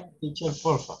pueden enviar, teacher,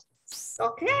 porfa.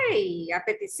 Ok, a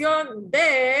petición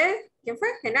de... ¿Quién fue?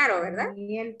 Genaro, ¿verdad?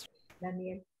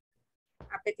 Daniel.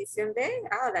 A petición de...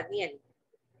 Daniel.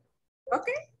 Ok.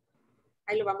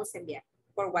 Ahí lo vamos a enviar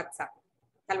por WhatsApp.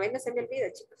 Tal vez no se me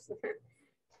olvide, chicos.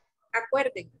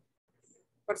 Acuerden,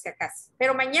 por si acaso.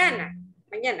 Pero mañana,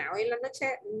 hoy en la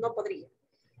noche no podría.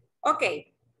 Ok.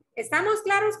 ¿Estamos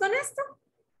claros con esto?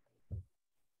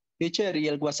 Teacher, y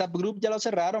el WhatsApp group ya lo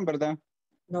cerraron, ¿verdad?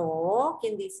 No,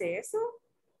 ¿quién dice eso?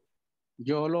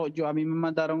 A mí me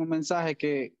mandaron un mensaje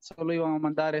que solo iban a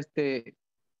mandar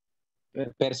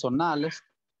personales.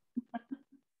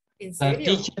 ¿En La serio?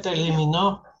 teacher te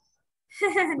eliminó.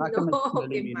 No,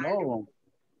 qué malo.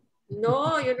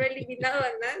 No, yo no he eliminado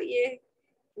a nadie.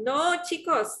 No,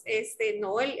 chicos,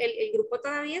 no, el grupo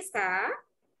todavía está.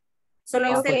 Solo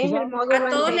a usted, a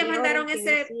todos le mandaron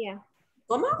ese...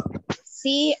 ¿Cómo?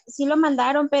 Sí, sí lo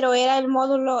mandaron, pero era el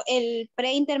módulo, el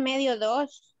pre-intermedio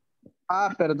 2.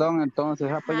 Perdón, entonces,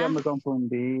 pues ya me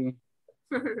confundí.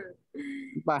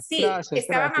 Sí,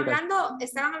 estaban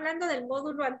hablando del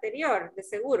módulo anterior, de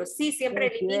seguro. Sí, siempre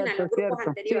eliminan los grupos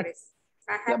anteriores. Sí.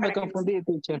 Ajá, Ya me confundí,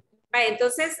 teacher.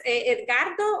 Entonces,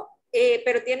 Edgardo,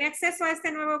 ¿pero tiene acceso a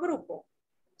este nuevo grupo?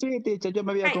 Sí, teacher, yo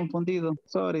me había confundido.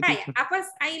 Sorry, Vaya, teacher. pues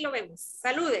ahí lo vemos.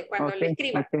 Salude cuando le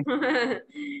escriba.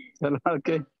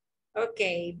 Okay. Ok,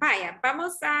 vaya,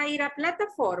 vamos a ir a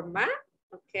plataforma.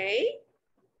 Ok.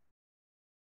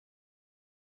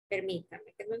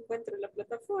 Permítame que no encuentro la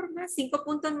plataforma.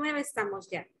 5.9 estamos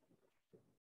ya.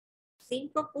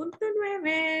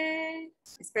 5.9.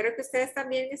 Espero que ustedes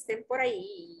también estén por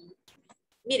ahí.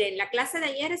 Miren, la clase de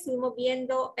ayer estuvimos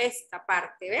viendo esta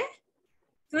parte, ¿ves?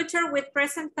 Future with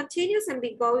present continuous and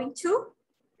be going to.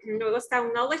 Luego está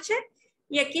un knowledge check.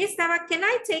 Y aquí estaba, can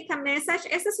I take a message?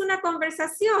 Esta es una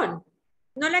conversación.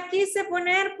 No la quise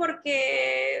poner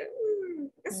porque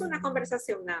es una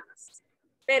conversación nada más.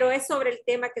 Pero es sobre el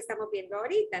tema que estamos viendo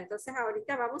ahorita. Entonces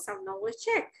ahorita vamos a un knowledge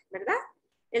check, ¿verdad?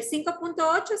 El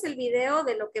 5.8 es el video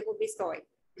de lo que hemos visto hoy.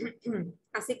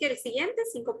 Así que el siguiente,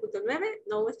 5.9,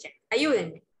 no was check.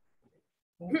 Ayúdenme.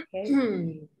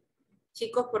 Okay.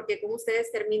 Chicos, porque con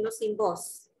ustedes termino sin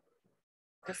voz.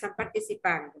 No están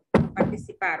participando.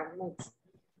 Participaron mucho.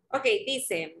 Ok,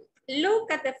 dice,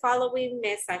 look at the following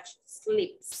message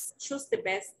slips. Choose the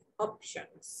best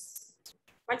options.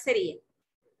 ¿Cuál sería?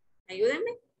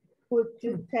 Ayúdenme. Could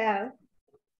you tell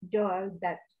Joel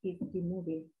that it's the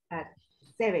movie at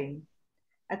 7?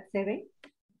 At 7?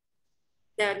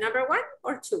 The number 1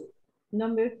 or 2?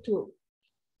 Number 2.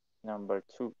 Number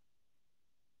 2.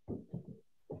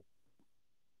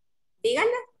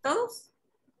 Díganla todos.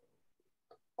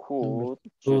 Could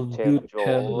you tell me,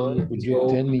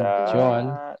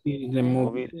 Joel, the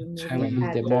movie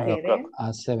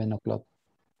at 7 o'clock?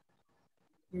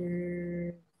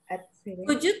 At 7.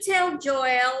 Could you tell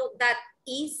Joel that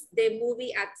is the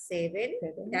movie at 7?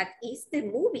 That is the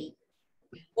movie.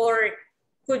 Or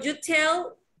could you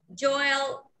tell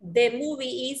Joel the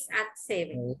movie is at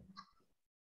 7?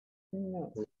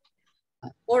 No.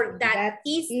 Or that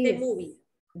is the movie.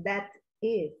 That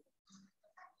is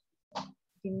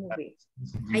the movie.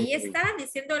 Ahí está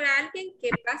diciéndole a alguien que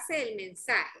pase el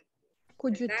mensaje.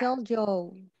 Could you tell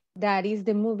Joe that is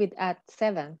the movie at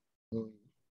 7?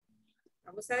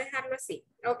 Vamos a dejarlo así.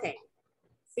 Ok.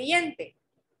 Siguiente.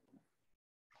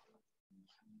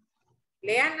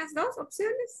 Lean las dos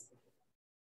opciones.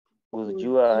 Would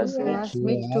you ask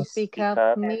me to pick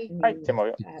up me Ay, se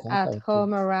movió. at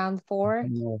home around 4?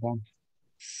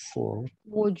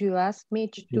 Would you ask me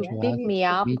to pick me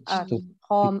up at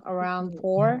home around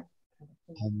 4?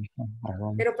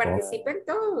 Pero participen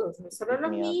todos, no solo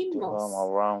los mismos.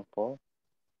 Around 4.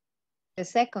 The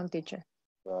second, teacher.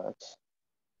 But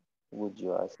would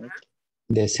you ask me?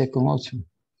 The second option.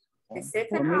 The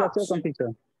second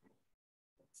option.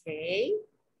 Okay.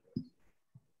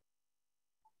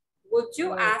 Would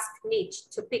you ask Mitch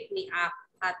to pick me up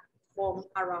at home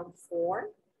around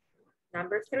 4?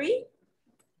 Number 3.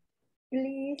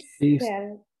 Please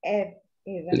tell Eva.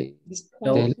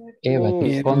 Tell Eva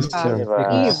the concert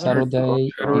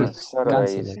on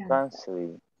Saturday is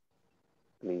cancelled.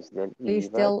 Please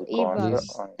tell Eva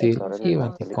the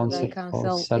concert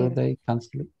on Saturday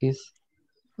cancelled is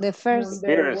the first.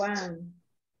 Number 1.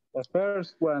 The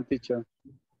first one, teacher.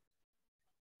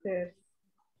 First.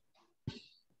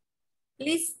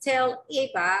 Please tell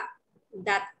Eva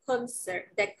that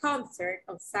the concert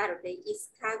on Saturday is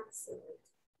cancelled.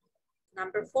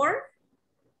 Number 4.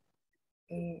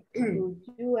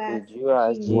 Would you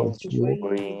ask Jim to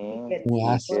bring the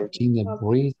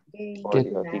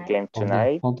game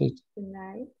tonight?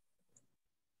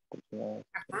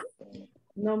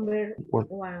 Number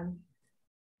 1.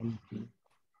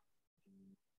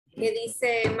 ¿Qué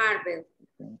dice Marvel?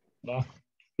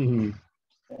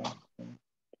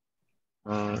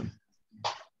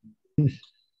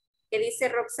 ¿Qué dice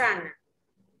Roxana?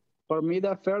 For me,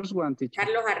 the first one, teacher.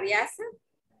 Carlos Arriaza.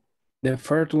 The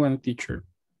first one, teacher.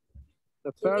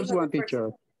 The first one,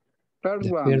 teacher. First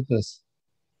one.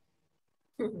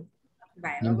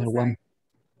 Vale, number 1.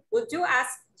 Would you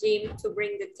ask Jim to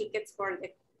bring the tickets for the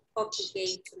hockey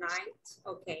game tonight?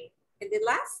 Okay. And the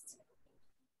last?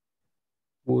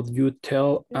 Would you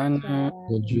tell Anna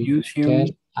Would the you museum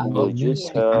Would you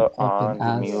tell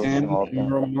the museum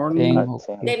tomorrow morning?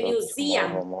 The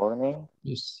museum. Tomorrow morning?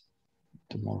 Yes.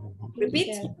 Tomorrow morning.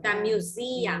 Repeat. The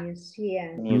museum.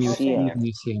 Museum.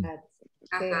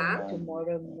 Tomorrow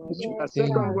morning. The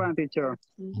second one, teacher.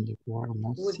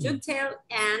 Would you tell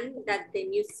Anne that the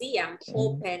museum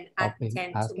open at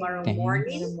 10 tomorrow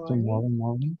morning? Tomorrow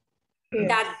morning.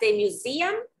 That the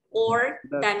museum or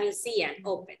the museum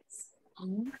opens?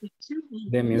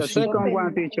 The museum. The second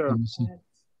one, teacher.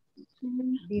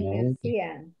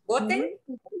 ¿Voten?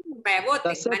 Vaya, voten.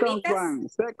 The second Manitas. one.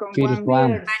 Second First one.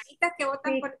 one. Manitas que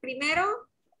votan por primero.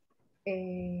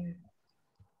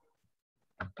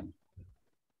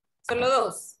 Solo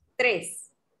 2,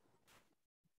 3.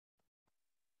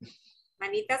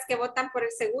 Manitas que votan por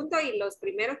el segundo y los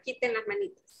primeros quiten las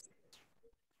manitas.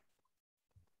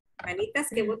 Manitas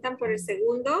que votan por el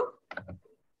segundo.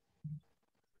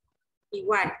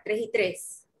 Igual, 3 y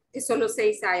 3. Que solo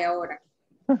 6 hay ahora.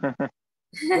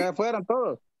 Ya fueron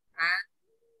todos.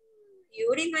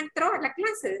 Yuri no entró a la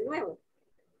clase de nuevo.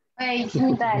 Ay,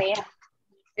 mi tarea.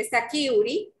 Está aquí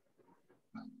Yuri.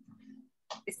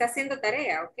 Está haciendo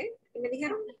tarea, ¿ok? ¿Qué me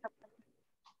dijeron?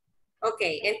 Ok,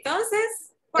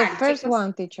 entonces, ¿cuál, The first chicos?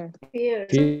 one, teacher.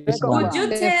 Would you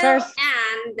tell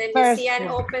Anne the museum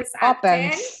opens at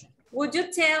 10? Would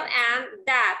you tell Anne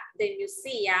that the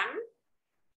museum?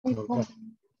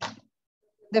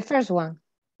 The first one.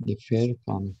 The first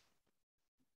one.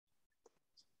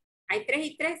 Hay 3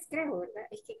 y 3, creo, ¿verdad?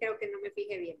 Es que creo que no me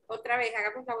fijé bien. Otra vez,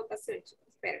 hagamos la votación, chicos.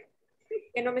 Espera.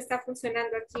 Que no me está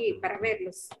funcionando aquí para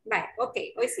verlos. Vale, ok,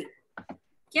 hoy sí.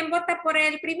 ¿Quién vota por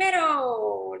el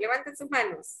primero? Levanten sus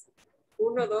manos.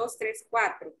 1, 2, 3,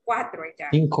 4. 4 allá.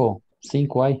 5.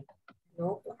 5 hay.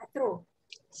 No, 4.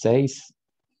 6.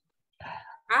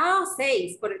 Ah,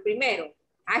 6 por el primero.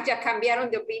 Ah, ya cambiaron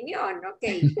de opinión, ok.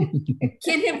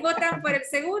 ¿Quiénes votan por el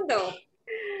segundo?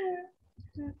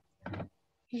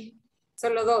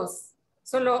 Solo 2.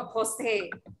 Solo José.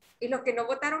 ¿Y los que no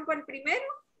votaron por el primero?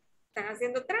 Están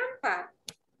haciendo trampa.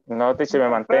 No, teacher, me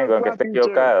mantengo, aunque esté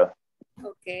equivocado.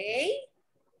 Ok.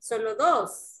 Solo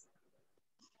 2.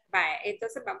 Vale,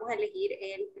 entonces vamos a elegir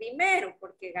el primero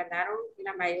porque ganaron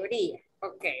la mayoría.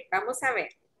 Ok, vamos a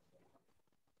ver.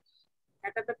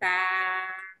 Ta, ta, ta,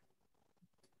 ta.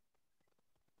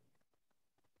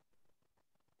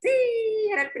 Sí,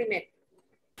 era el primero.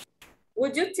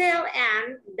 Would you tell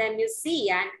Anne the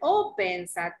museum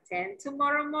opens at 10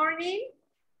 tomorrow morning?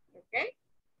 Okay.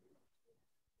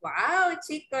 Wow,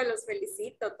 chicos, los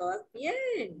felicito, todos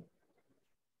bien.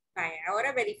 Vaya,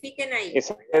 ahora verifiquen ahí.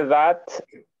 Ese that,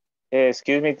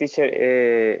 excuse me, teacher,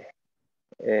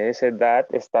 ese that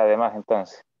está de más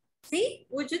entonces. ¿Sí?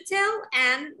 Would you tell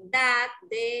Anne that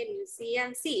the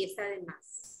museum? Sí, está de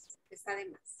más. Está de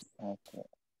más. Okay.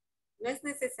 No es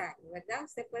necesario, ¿verdad?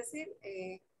 Usted puede decir,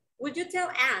 would you tell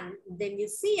Anne the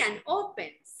museum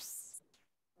opens?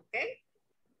 ¿Ok?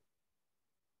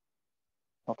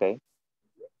 Ok.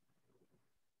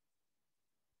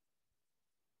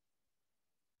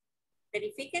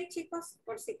 Verifiquen, chicos,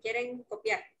 por si quieren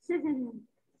copiar.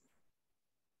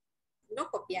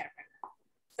 No copiar, ¿verdad?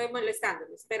 Estoy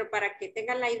molestándolos, pero para que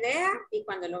tengan la idea y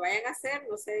cuando lo vayan a hacer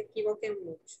no se equivoquen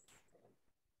mucho.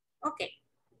 Ok.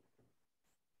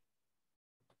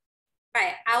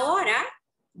 Vale, ahora,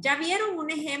 ¿ya vieron un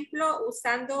ejemplo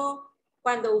usando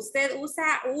cuando usted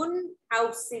usa un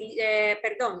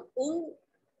un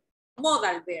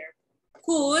modal verb?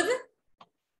 Could,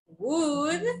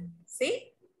 would, ¿sí?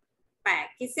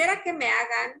 Vale, quisiera que me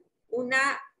hagan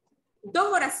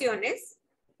dos oraciones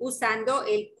usando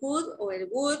el could o el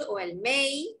would o el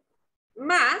may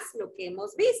más lo que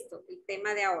hemos visto, el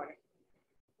tema de ahora.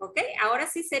 ¿Ok? Ahora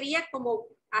sí sería como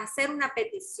hacer una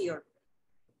petición,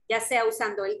 ya sea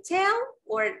usando el tell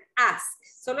o el ask,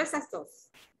 solo esas dos,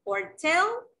 or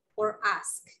tell or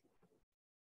ask.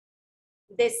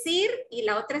 Decir y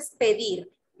la otra es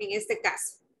pedir, en este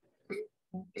caso.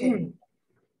 Okay.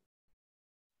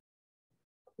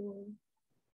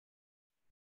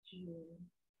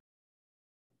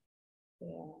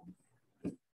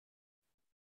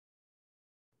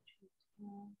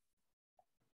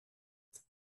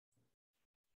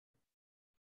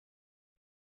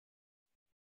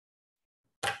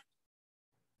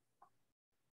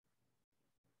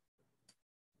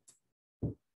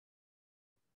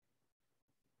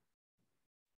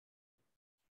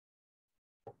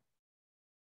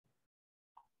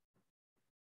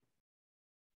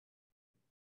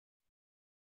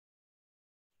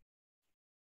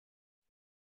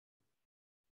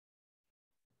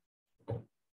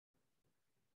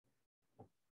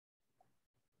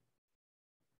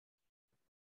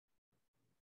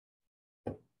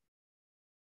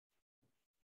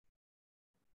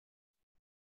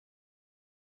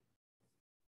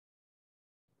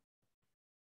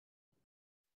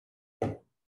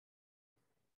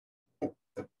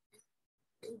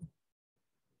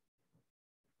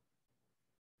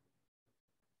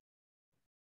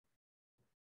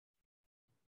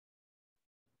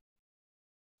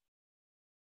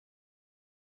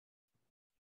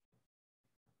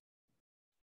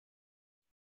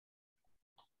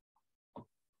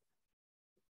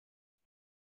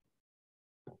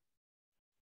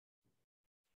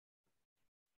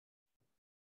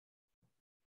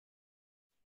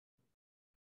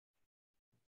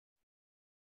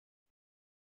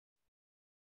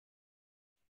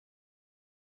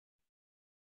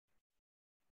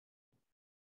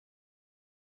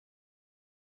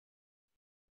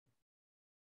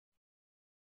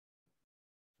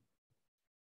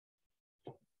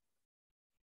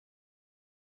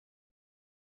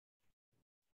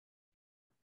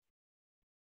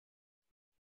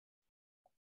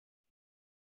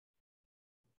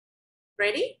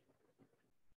 Ready?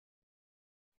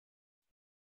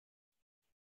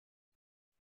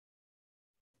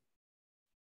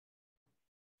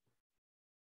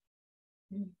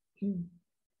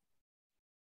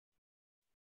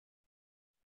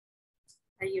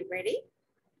 Are you ready?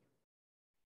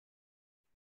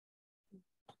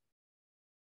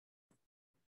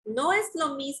 no es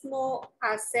lo mismo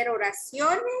hacer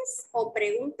oraciones o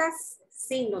preguntas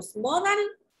sin los modal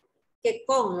que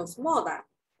con los modal,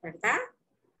 ¿verdad?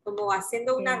 Como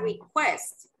haciendo una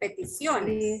request,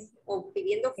 peticiones o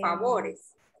pidiendo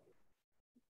favores.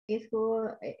 It's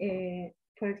good,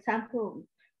 for example,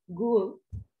 good.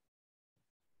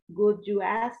 Would you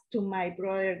ask to my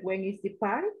brother when is the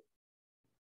party?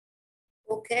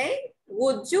 Okay.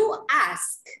 Would you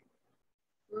ask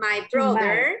my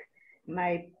brother?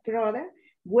 My brother,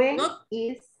 when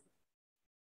is?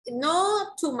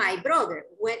 No, to my brother.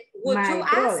 Would you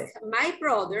ask my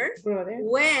brother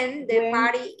when the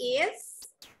party is?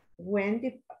 When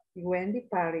the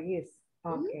party is.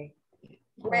 Okay.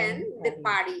 When the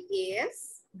party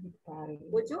is.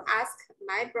 Would you ask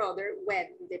my brother when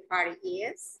the party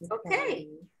is? Okay,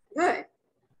 good.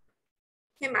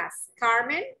 ¿Qué más?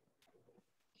 Carmen?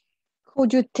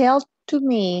 Could you tell to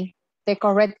me the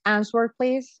correct answer,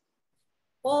 please?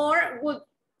 Or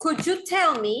could you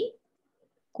tell me?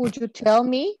 Could you tell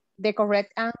me the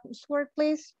correct answer,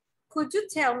 please? Could you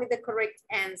tell me the correct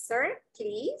answer,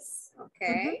 please?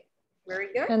 Okay,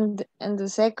 very good. And the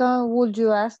second, would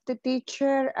you ask the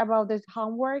teacher about the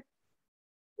homework?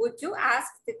 Would you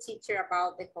ask the teacher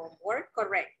about the homework?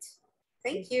 Correct.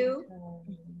 Thank you.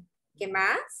 ¿Qué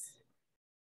más?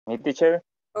 Me, teacher.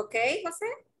 Okay, Jose.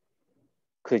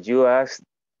 Could you ask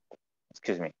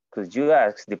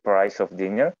the price of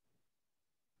dinner?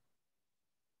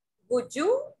 Would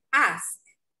you ask?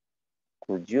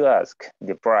 Could you ask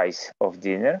the price of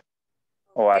dinner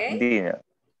or at dinner?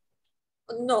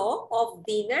 No, of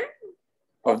dinner.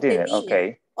 Of dinner,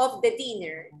 okay. Of the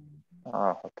dinner.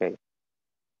 Oh, okay.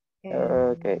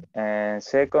 Okay, and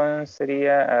second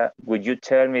sería, would you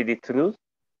tell me the truth?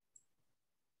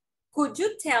 Could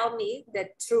you tell me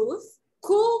the truth?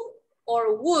 Could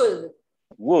or would?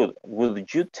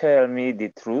 Would you tell me the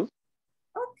truth?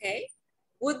 Okay.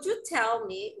 Would you tell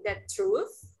me the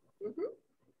truth?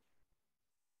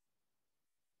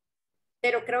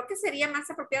 Pero creo que sería más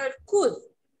apropiado el could.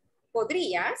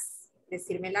 ¿Podrías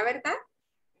decirme la verdad?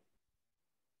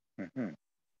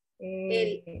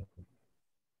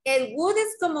 El would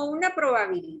es como una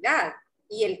probabilidad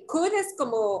y el could es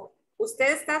como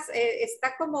usted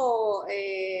está como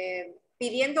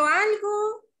pidiendo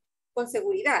algo con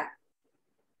seguridad.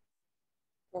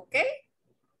 ¿Ok?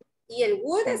 Y el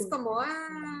would es como,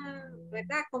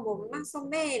 ¿verdad? Como más o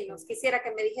menos, quisiera que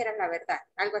me dijeras la verdad,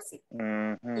 algo así.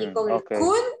 Y con el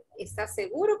could, está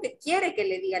seguro que quiere que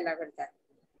le diga la verdad.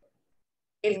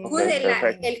 El could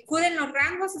en los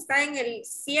rangos está en el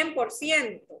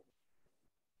 100%.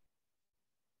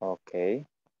 Ok.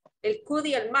 El could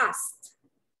y el must.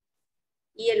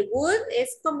 Y el would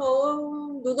es como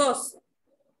un dudoso.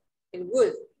 El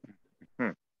would.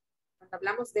 Cuando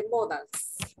hablamos de modals.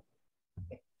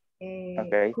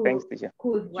 Okay, thanks, teacher.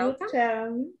 Could you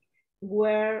tell me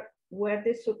where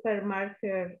the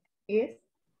supermarket is?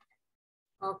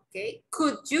 Okay.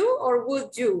 Could you or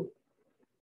would you?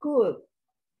 Could.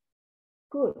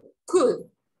 Could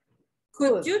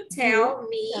you tell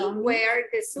me where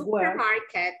the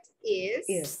supermarket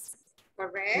is?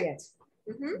 Correct.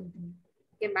 Yes.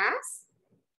 ¿Qué más?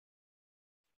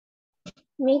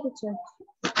 Me, teacher.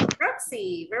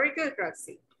 Roxy, very good,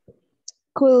 Roxy.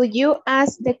 Could you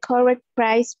ask the correct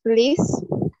price, please?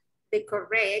 The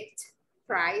correct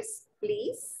price,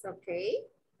 please. Okay.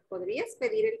 ¿Podrías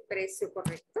pedir el precio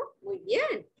correcto? Muy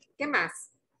bien. ¿Qué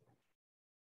más?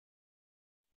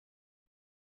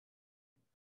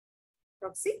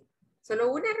 Roxy?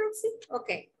 ¿Solo una, Roxy?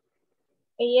 Okay.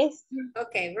 Yes.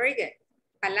 Okay, very good.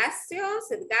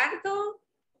 Palacios, Edgardo,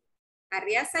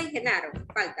 Arriaza y Genaro.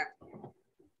 Falta.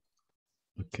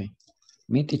 Okay.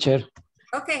 Me, teacher.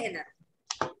 Okay, Genaro.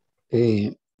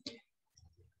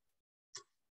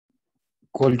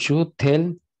 Could you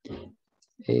tell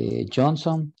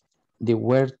Johnson they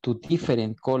wear two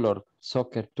different color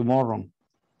soccer tomorrow?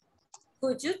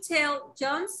 Could you tell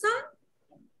Johnson?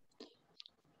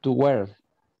 To wear.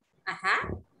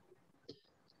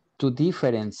 Two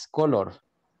different color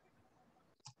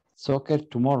soccer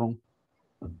tomorrow.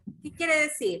 ¿Qué quiere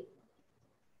decir?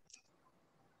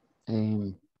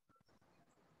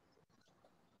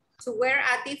 To wear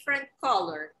a different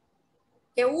color.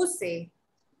 Que use.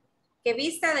 Que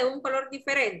vista de un color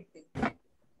diferente.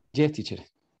 Yes, teacher.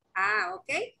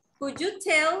 Ok. Could you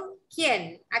tell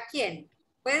quién? ¿A quién?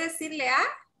 ¿Puede decirle a?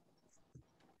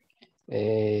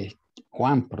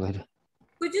 Juan, por decirlo.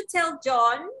 Could you tell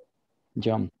John?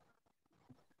 John.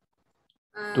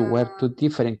 To wear two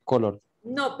different color.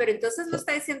 No, pero entonces no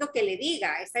está diciendo que le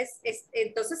diga.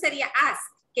 Entonces sería ask.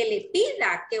 Que le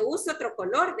pida que use otro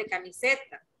color de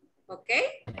camiseta. ¿Ok?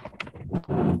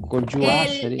 Could you ask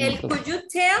sería El entonces. could you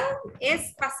tell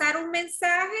es pasar un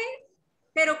mensaje,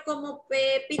 pero como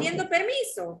pidiendo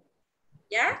permiso,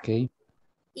 ¿ya? Ok.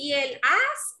 Y el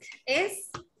ask es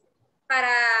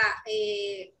para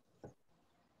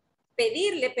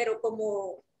pedirle, pero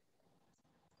como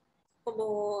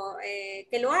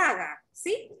que lo haga,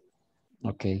 ¿sí?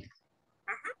 Ok.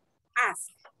 Ajá, ask.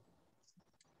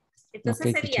 Entonces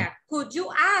Ok, sería, teacher. could you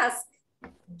ask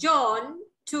John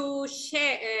to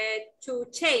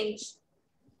change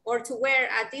or to wear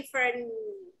a different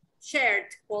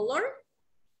shirt color?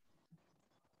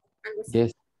 Algo así.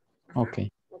 Yes. Ajá. Ok.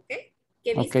 Ok.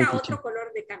 Que Ok, vista teacher. otro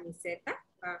color de camiseta.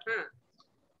 Ajá.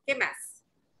 ¿Qué más?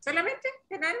 ¿Solamente,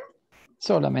 Genaro?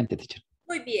 Solamente, teacher.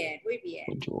 Muy bien, muy bien.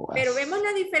 Could you Pero ask? vemos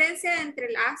la diferencia entre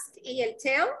el ask y el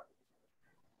tell.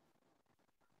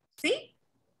 ¿Sí?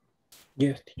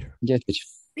 Yes, teacher. Yes, teacher.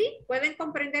 ¿Sí? ¿Pueden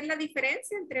comprender la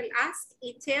diferencia entre el ask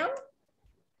y tell?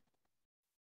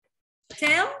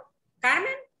 Tell,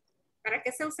 Carmen, ¿para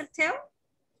qué se usa el tell?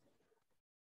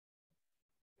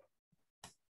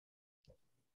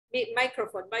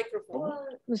 Microphone.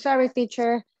 Sorry,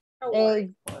 teacher. No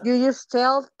worry. You use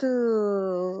tell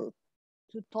to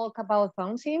talk about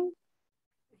something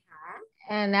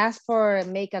and ask for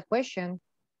make a question.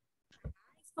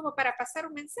 Es como para pasar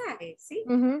un mensaje, ¿sí?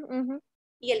 Mm-hmm.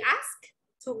 Y el ask,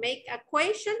 to make a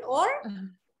question or?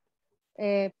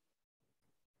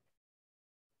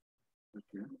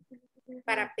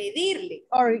 Para pedirle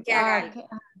que haga algo.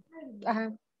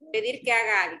 Pedir que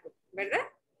haga algo, ¿verdad?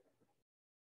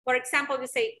 For example, you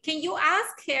say, can you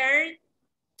ask her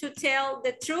to tell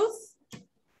the truth?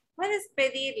 Puedes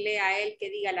pedirle a él que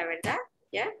diga la verdad,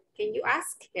 ¿ya? Can you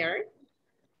ask her?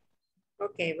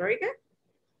 Okay, very good.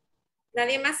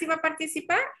 ¿Nadie más iba a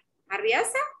participar?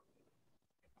 ¿Arriaza?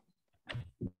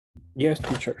 Yes,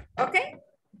 teacher. Okay.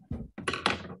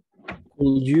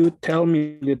 Could you tell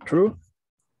me the truth?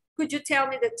 Could you tell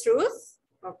me the truth?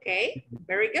 Okay,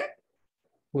 very good.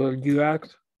 Will you ask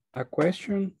a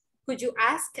question? Could you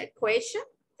ask a question?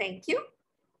 Thank you.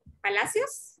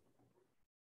 Palacios?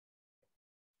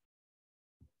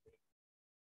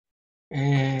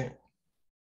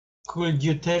 Could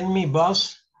you tell me,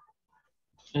 boss,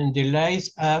 and the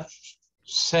lights at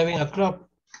 7 o'clock?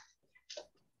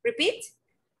 Repeat.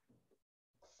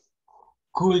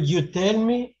 Could you tell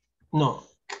me? No.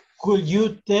 Could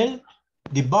you tell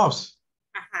the boss?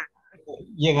 Ajá.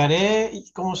 Llegaré,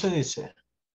 ¿cómo se dice?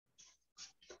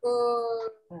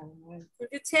 Could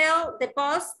you tell the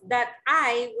boss that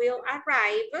I will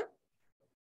arrive?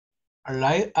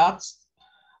 Arrive at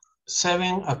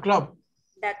 7 o'clock.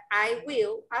 That I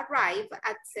will arrive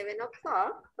at 7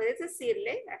 o'clock. Puedes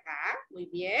decirle, ajá, muy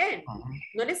bien.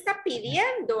 No le está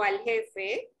pidiendo al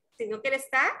jefe, sino que le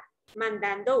está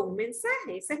mandando un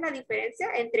mensaje. Esa es la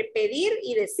diferencia entre pedir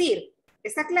y decir.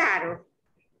 ¿Está claro?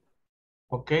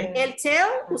 Ok. El tell,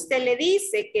 usted le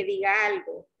dice que diga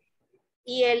algo.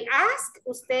 Y el ask,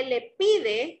 usted le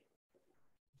pide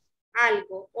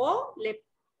algo o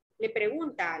le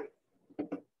pregunta algo.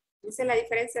 Esa es la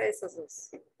diferencia de esos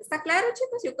dos. ¿Está claro,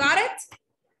 chicos? You got it?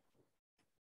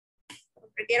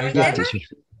 ¿Comprendieron el tema?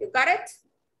 You got it?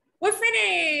 We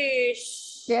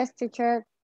finished. Yes, teacher.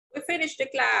 We finished the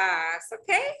class,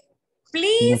 okay?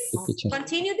 Please Okay,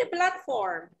 continue the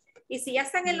platform. Y si ya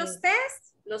están en los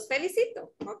tests, los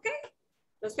felicito, ¿ok?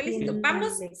 Los felicito.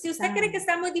 Vamos, si usted cree que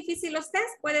está muy difícil los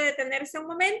tests, puede detenerse un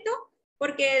momento,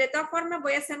 porque de todas formas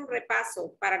voy a hacer un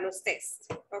repaso para los tests,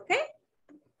 ¿ok?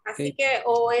 Así que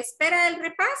o espera el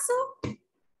repaso,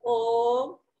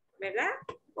 o, ¿verdad?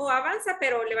 O avanza,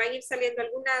 pero le van a ir saliendo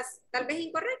algunas, tal vez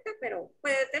incorrectas, pero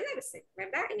puede detenerse,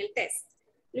 ¿verdad? En el test.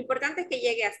 Lo importante es que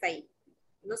llegue hasta ahí,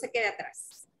 no se quede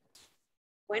atrás.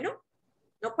 Bueno,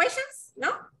 no questions,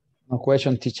 ¿no? No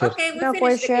question, teacher. Okay, we No finish the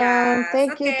question. class.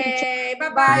 Thank you, Okay, teacher.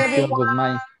 bye-bye. Bye,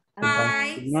 Goodbye.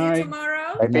 Bye. Good See you night.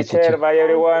 tomorrow. Bye, teacher. Bye,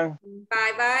 everyone.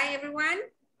 Bye-bye, everyone.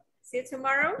 See you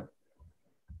tomorrow.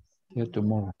 See you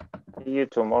tomorrow. See you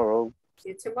tomorrow. See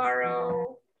you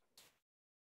tomorrow.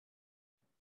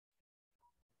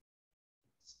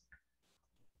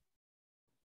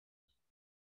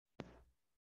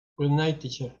 Good night,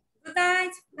 teacher. Good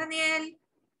night, Daniel.